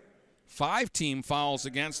 5 team fouls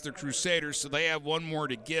against the Crusaders, so they have one more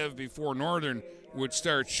to give before Northern would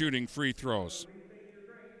start shooting free throws.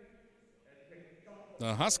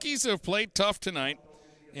 The Huskies have played tough tonight,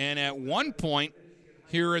 and at one point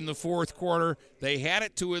here in the fourth quarter, they had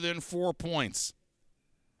it to within 4 points.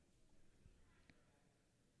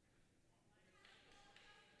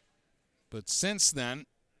 But since then,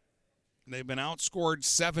 they've been outscored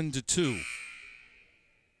 7-2.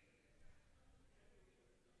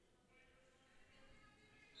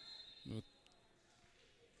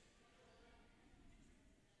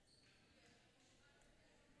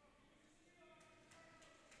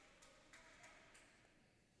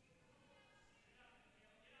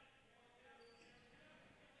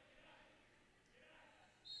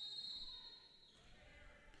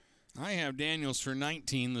 I have Daniels for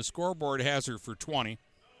 19. The scoreboard has her for 20.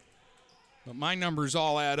 But my numbers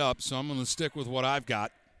all add up, so I'm going to stick with what I've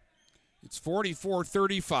got. It's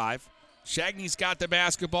 44-35. Shagney's got the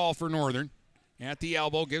basketball for Northern. At the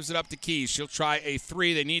elbow, gives it up to Keys. She'll try a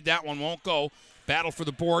 3. They need that one, won't go. Battle for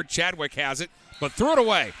the board. Chadwick has it, but threw it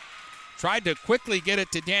away. Tried to quickly get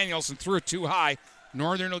it to Daniels and threw it too high.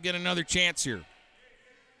 Northern will get another chance here.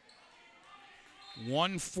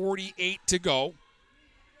 1:48 to go.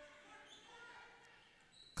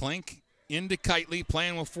 Klink into Kitely,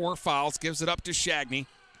 playing with 4 fouls, gives it up to Shagney.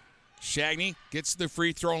 Shagney gets to the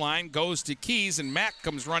free throw line, goes to Keys, and Mack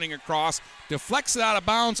comes running across, deflects it out of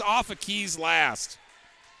bounds off of Keys last.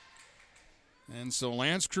 And so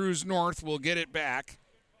L'Anse Creuse North will get it back.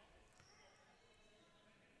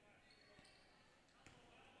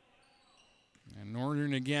 And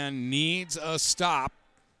Northern again needs a stop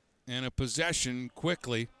and a possession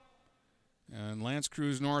quickly. And L'Anse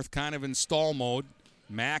Creuse North kind of in stall mode.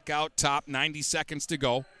 Mack out top, 90 seconds to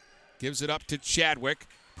go. Gives it up to Chadwick,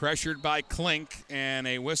 pressured by Klink, and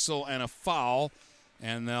a whistle and a foul.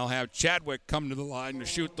 And they'll have Chadwick come to the line to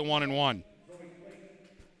shoot the 1-and-1.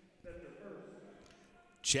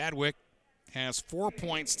 Chadwick has 4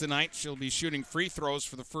 points tonight. She'll be shooting free throws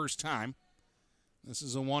for the first time. This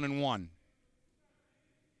is a 1-and-1.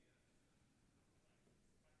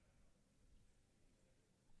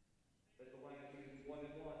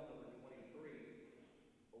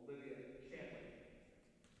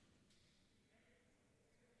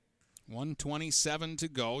 .127 to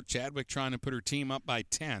go. Chadwick trying to put her team up by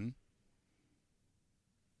 10.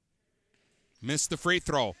 Missed the free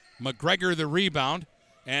throw. McGregor the rebound.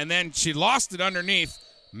 And then she lost it underneath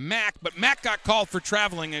Mack, but Mack got called for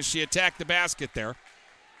traveling as she attacked the basket there.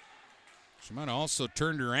 She might have also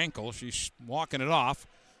turned her ankle. She's walking it off.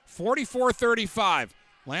 44-35.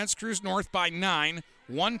 L'Anse Creuse North by 9.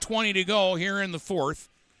 1:20 to go here in the fourth.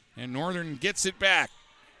 And Northern gets it back.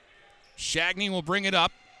 Shagney will bring it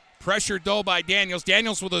up. Pressured, though, by Daniels.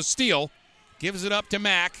 Daniels with a steal. Gives it up to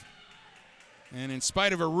Mack. And in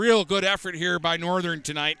spite of a real good effort here by Northern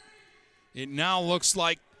tonight, it now looks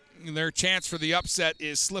like their chance for the upset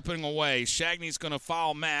is slipping away. Shagney's going to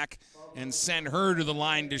foul Mack and send her to the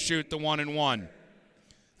line to shoot the 1-and-1.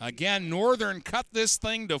 Again, Northern cut this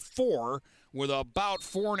thing to 4 with about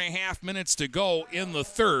 4.5 minutes to go in the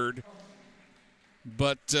third.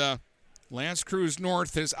 But L'Anse Creuse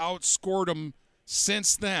North has outscored them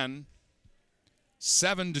since then,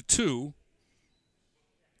 7-2,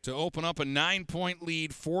 to open up a 9-point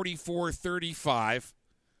lead, 44-35.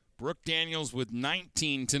 Brooke Daniels with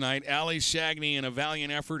 19 tonight. Allie Shagney, in a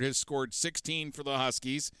valiant effort, has scored 16 for the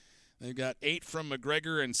Huskies. They've got 8 from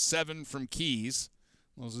McGregor and 7 from Keys.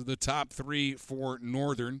 Those are the top 3 for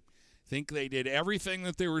Northern. Think they did everything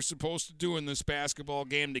that they were supposed to do in this basketball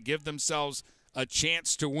game to give themselves a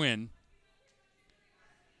chance to win.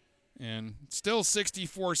 And still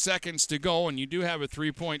 64 seconds to go, and you do have a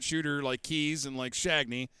three-point shooter like Keys and like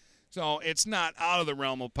Shagney. So it's not out of the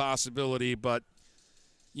realm of possibility, but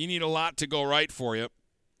you need a lot to go right for you.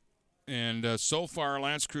 And so far,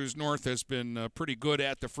 L'Anse Creuse North has been pretty good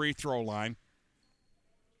at the free throw line.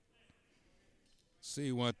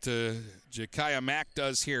 See what Jakaya Mack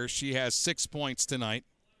does here. She has 6 points tonight.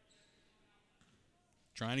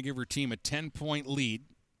 Trying to give her team a 10-point lead.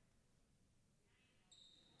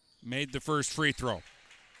 Made the first free throw.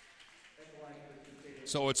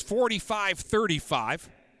 So it's 45-35.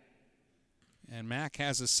 And Mack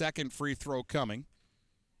has a second free throw coming.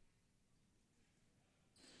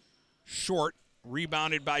 Short,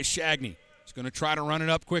 rebounded by Shagney. He's going to try to run it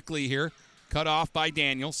up quickly here. Cut off by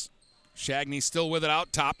Daniels. Shagney still with it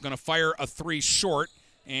out top. Going to fire a three short,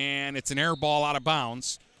 and it's an air ball out of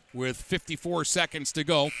bounds with 54 seconds to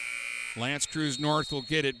go. L'Anse Creuse North will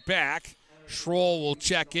get it back. Schroll will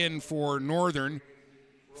check in for Northern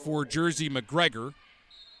for Jersey McGregor.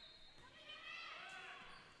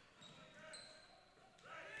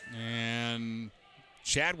 And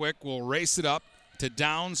Chadwick will race it up to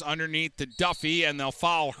Downs underneath to Duffy, and they'll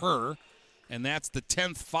foul her. And that's the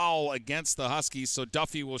 10th foul against the Huskies, so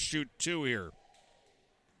Duffy will shoot 2 here.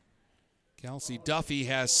 Kelsey Duffy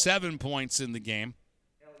has 7 points in the game.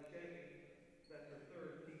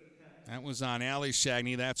 That was on Allie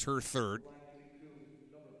Shagney. That's her third.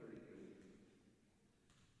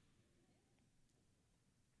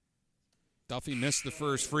 Duffy missed the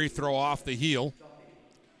first free throw off the heel.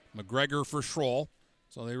 McGregor for Schroll.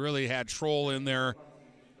 So they really had Schroll in there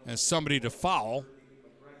as somebody to foul.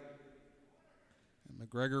 And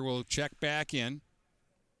McGregor will check back in.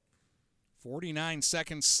 49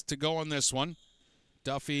 seconds to go in this one.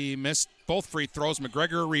 Duffy missed both free throws.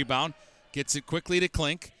 McGregor a rebound. Gets it quickly to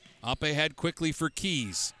Klink. Up ahead quickly for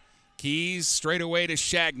Keys. Keys straight away to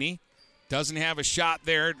Shagney. Doesn't have a shot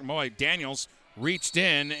there. Boy, Daniels reached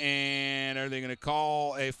in, and are they going to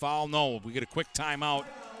call a foul? No, we get a quick timeout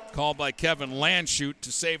called by Kevin Landshut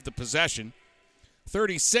to save the possession.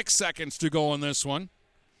 36 seconds to go in this one.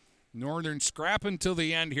 Northern scrapping till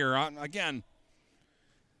the end here. Again,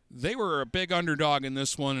 they were a big underdog in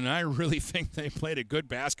this one, and I really think they played a good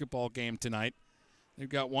basketball game tonight. They've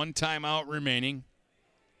got one timeout remaining.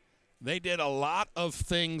 They did a lot of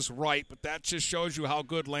things right, but that just shows you how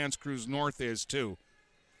good L'Anse Creuse North is, too.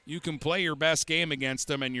 You can play your best game against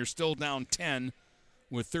them, and you're still down 10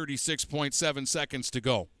 with 36.7 seconds to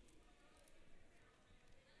go.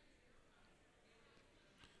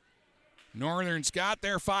 Northern's got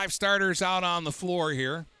their 5 starters out on the floor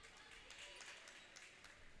here.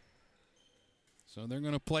 So they're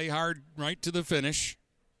going to play hard right to the finish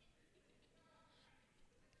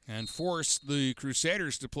and force the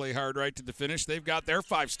Crusaders to play hard right to the finish. They've got their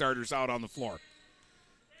 5 starters out on the floor.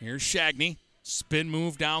 Here's Shagney. Spin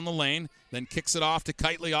move down the lane, then kicks it off to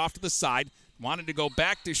Kitely off to the side. Wanted to go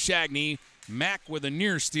back to Shagney. Mack with a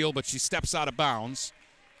near steal, but she steps out of bounds.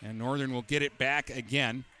 And Northern will get it back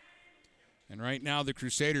again. And right now the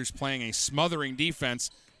Crusaders playing a smothering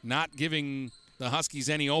defense, not giving the Huskies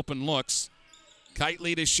any open looks.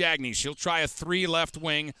 Kitely to Shagney. She'll try a 3 left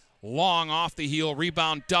wing. Long off the heel.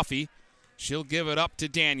 Rebound Duffy. She'll give it up to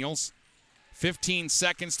Daniels. 15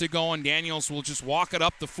 seconds to go, and Daniels will just walk it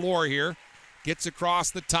up the floor here. Gets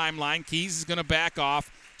across the timeline. Keys is going to back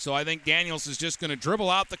off. So I think Daniels is just going to dribble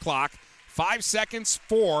out the clock. 5 seconds,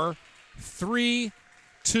 4, 3,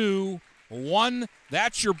 2, 1.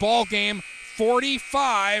 That's your ball game.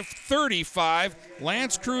 45-35.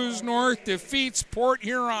 L'Anse Creuse North defeats Port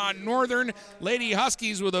Huron Northern. Lady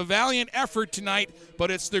Huskies with a valiant effort tonight,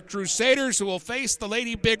 but it's the Crusaders who will face the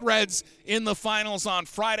Lady Big Reds in the finals on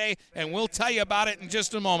Friday, and we'll tell you about it in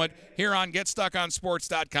just a moment here on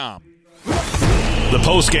GetStuckOnSports.com. The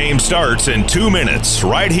postgame starts in 2 minutes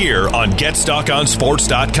right here on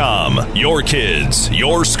GetStuckOnSports.com. Your kids,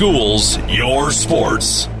 your schools, your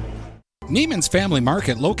sports. Neiman's Family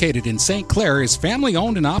Market, located in St. Clair, is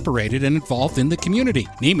family-owned and operated and involved in the community.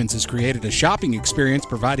 Neiman's has created a shopping experience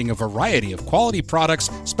providing a variety of quality products,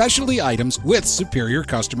 specialty items with superior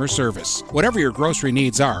customer service. Whatever your grocery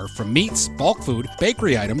needs are, from meats, bulk food,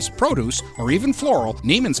 bakery items, produce, or even floral,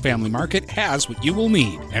 Neiman's Family Market has what you will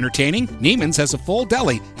need. Entertaining? Neiman's has a full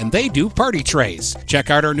deli, and they do party trays. Check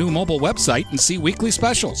out our new mobile website and see weekly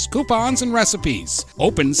specials, coupons, and recipes.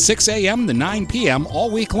 Open 6 a.m. to 9 p.m. all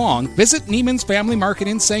week long. Visit Neiman's Family Market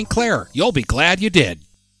in St. Clair. You'll be glad you did.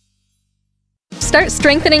 Start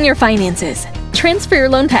strengthening your finances. Transfer your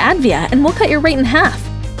loan to Advia and we'll cut your rate in half.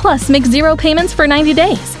 Plus, make 0 payments for 90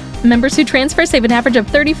 days. Members who transfer save an average of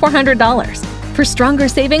 $3,400. For stronger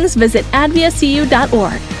savings, visit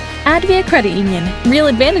adviacu.org. Advia Credit Union. Real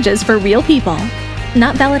advantages for real people.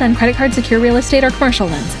 Not valid on credit card, secure real estate, or commercial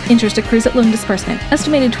loans. Interest accrues at loan disbursement.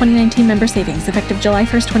 Estimated 2019 member savings effective July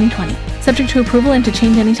 1st, 2020. Subject to approval and to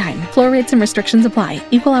change anytime. Floor rates and restrictions apply.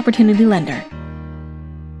 Equal opportunity lender.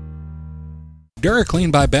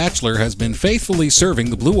 DuraClean by Bachelor has been faithfully serving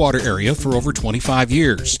the Blue Water area for over 25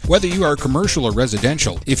 years. Whether you are commercial or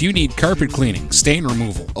residential, if you need carpet cleaning, stain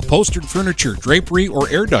removal, upholstered furniture, drapery, or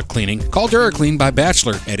air duct cleaning, call DuraClean by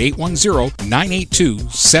Bachelor at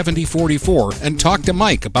 810-982-7044 and talk to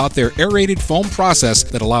Mike about their aerated foam process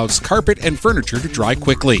that allows carpet and furniture to dry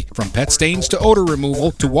quickly. From pet stains to odor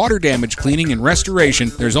removal to water damage cleaning and restoration,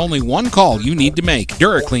 there's only one call you need to make.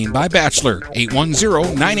 DuraClean by Bachelor,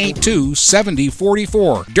 810-982-7044.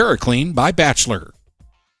 DuraClean by Bachelor.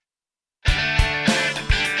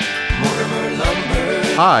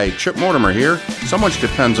 Hi, Chip Mortimer here. So much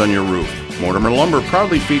depends on your roof. Mortimer Lumber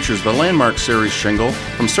proudly features the Landmark Series shingle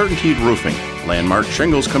from Certainteed Roofing. Landmark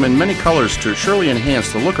shingles come in many colors to surely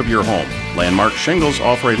enhance the look of your home. Landmark shingles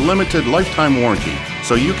offer a limited lifetime warranty,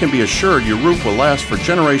 so you can be assured your roof will last for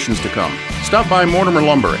generations to come. Stop by Mortimer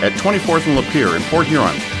Lumber at 24th and Lapeer in Port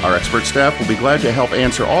Huron. Our expert staff will be glad to help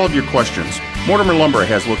answer all of your questions. Mortimer Lumber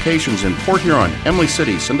has locations in Port Huron, Emily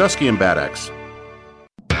City, Sandusky, and Bad Axe.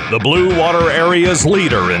 The Blue Water area's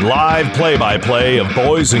leader in live play-by-play of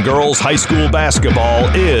boys and girls high school basketball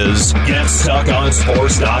is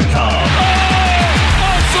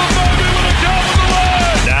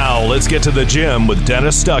GetStuckOnSports.com. Now let's get to the gym with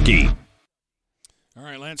Dennis Stuckey. All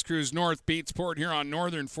right, Lance Creuse North beats Port Huron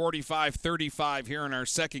Northern 45-35 here in our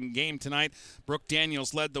second game tonight. Brooke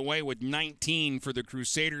Daniels led the way with 19 for the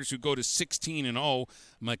Crusaders, who go to 16-0.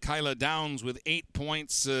 Michaela Downs with 8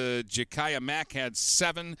 points. Jekiah Mack had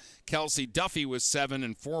 7. Kelsey Duffy was 7,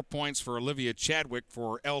 and 4 points for Olivia Chadwick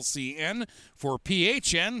for LCN. For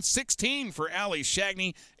PHN, 16 for Allie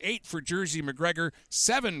Shagney, 8 for Jersey McGregor,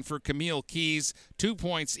 7 for Camille Keys, 2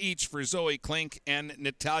 points each for Zoe Klink and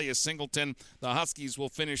Natalia Singleton. The Huskies will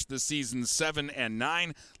finish the season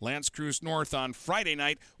 7-9. Lance Creuse North on Friday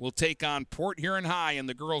night will take on Port Huron High in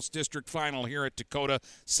the girls' district final here at Dakota,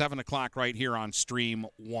 7 o'clock right here on Stream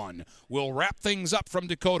 1. We'll wrap things up from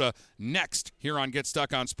Dakota next here on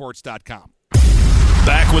GetStuckOnSports.com.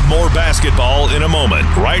 Back with more basketball in a moment,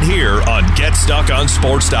 right here on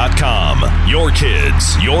GetStuckOnSports.com. Your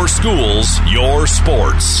kids, your schools, your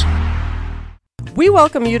sports. We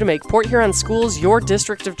welcome you to make Port Huron Schools your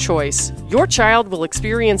district of choice. Your child will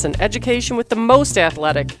experience an education with the most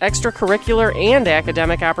athletic, extracurricular, and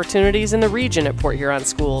academic opportunities in the region at Port Huron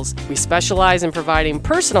Schools. We specialize in providing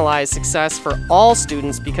personalized success for all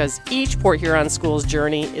students because each Port Huron Schools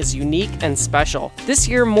journey is unique and special. This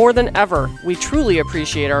year more than ever, we truly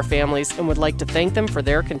appreciate our families and would like to thank them for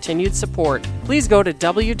their continued support. Please go to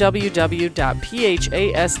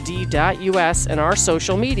www.phasd.us and our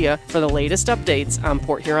social media for the latest updates on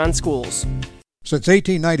Port Huron Schools. Since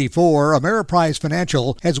 1894, Ameriprise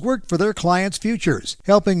Financial has worked for their clients' futures,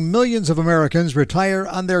 helping millions of Americans retire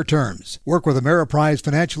on their terms. Work with Ameriprise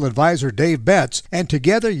Financial Advisor Dave Betts, and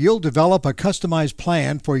together you'll develop a customized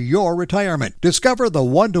plan for your retirement. Discover the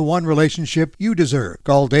one-to-one relationship you deserve.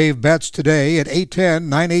 Call Dave Betts today at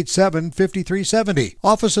 810-987-5370.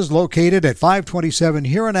 Office is located at 527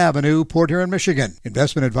 Huron Avenue, Port Huron, Michigan.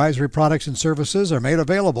 Investment advisory products and services are made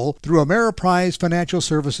available through Ameriprise Financial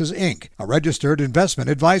Services, Inc., a registered investment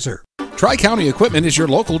advisor. Tri-County Equipment is your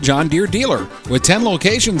local John Deere dealer. With 10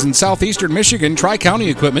 locations in southeastern Michigan, Tri-County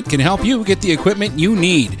Equipment can help you get the equipment you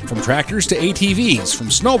need. From tractors to ATVs, from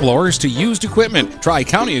snowblowers to used equipment,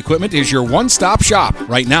 Tri-County Equipment is your one-stop shop.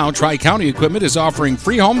 Right now, Tri-County Equipment is offering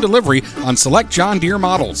free home delivery on select John Deere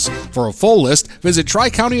models. For a full list, visit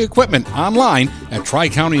Tri-County Equipment online at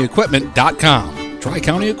tricountyequipment.com.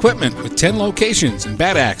 Tri-County Equipment with 10 locations in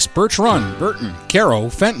Bad Axe, Birch Run, Burton, Caro,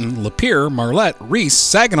 Fenton, Lapeer, Marlette, Reese,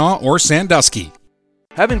 Saginaw, or Sandusky.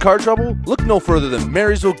 Having car trouble? Look no further than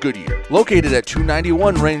Marysville Goodyear. Located at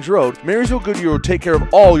 291 Range Road, Marysville Goodyear will take care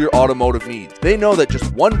of all your automotive needs. They know that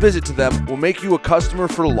just one visit to them will make you a customer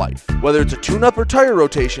for life. Whether it's a tune-up or tire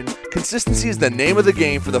rotation, consistency is the name of the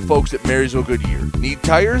game for the folks at Marysville Goodyear. Need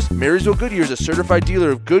tires? Marysville Goodyear is a certified dealer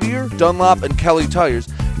of Goodyear, Dunlop, and Kelly tires,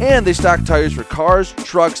 and they stock tires for cars,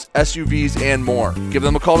 trucks, SUVs, and more. Give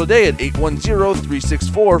them a call today at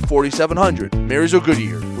 810-364-4700. Marysville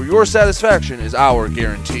Goodyear, where your satisfaction is our guarantee.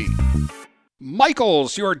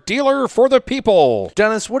 Michael's, your dealer for the people.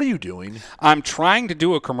 Dennis, what are you doing? I'm trying to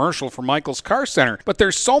do a commercial for Michael's Car Center, but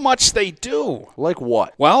there's so much they do. Like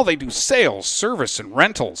what? Well, they do sales, service, and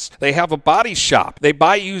rentals. They have a body shop. They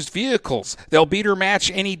buy used vehicles. They'll beat or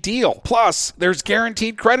match any deal. Plus, there's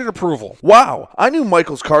guaranteed credit approval. Wow, I knew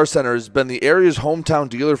Michael's Car Center has been the area's hometown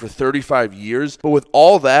dealer for 35 years, but with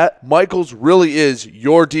all that, Michael's really is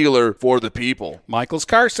your dealer for the people. Michael's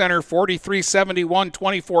Car Center, 4371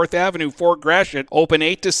 24th Avenue, Fort Gratiot, open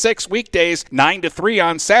 8 to 6 weekdays, 9 to 3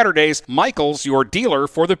 on Saturdays. Michael's, your dealer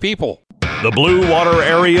for the people. The Blue Water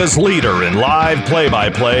Area's leader in live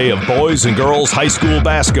play-by-play of boys and girls high school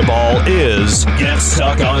basketball is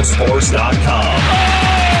GetStuckOnSports.com.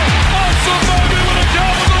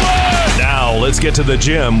 Now let's get to the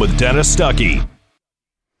gym with Dennis Stuckey.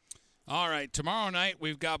 All right, tomorrow night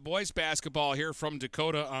we've got boys basketball here from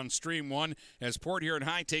Dakota on Stream 1 as Port Huron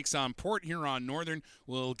High takes on Port Huron Northern.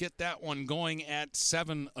 We'll get that one going at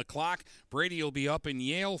 7 o'clock. Brady will be up in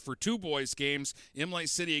Yale for 2 boys games. Imlay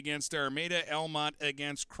City against Armada, Elmont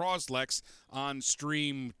against Croslex on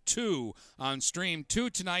Stream 2. On Stream 2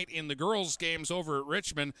 tonight in the girls' games over at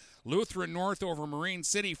Richmond, Lutheran North over Marine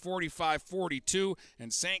City 45-42,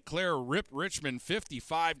 and St. Clair ripped Richmond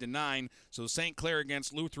 55-9. So St. Clair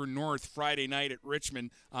against Lutheran North Friday night at Richmond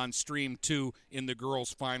on Stream 2 in the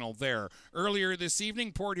girls' final there. Earlier this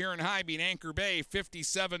evening, Port Huron High beat Anchor Bay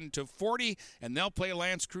 57-40, and they'll play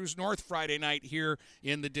Lance Creuse North Friday night here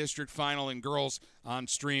in the district final in girls on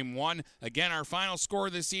Stream 1. Again, our final score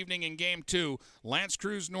this evening in Game 2, Lance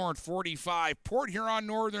Creuse North 45, Port Huron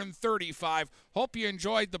Northern 35. Hope you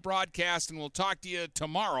enjoyed the broadcast, and we'll talk to you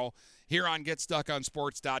tomorrow here on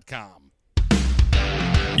GetStuckOnSports.com.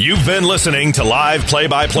 You've been listening to live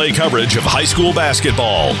play-by-play coverage of high school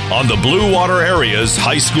basketball on the Blue Water Area's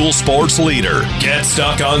high school sports leader.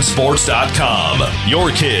 GetStuckOnSports.com. Your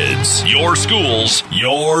kids, your schools,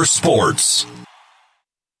 your sports.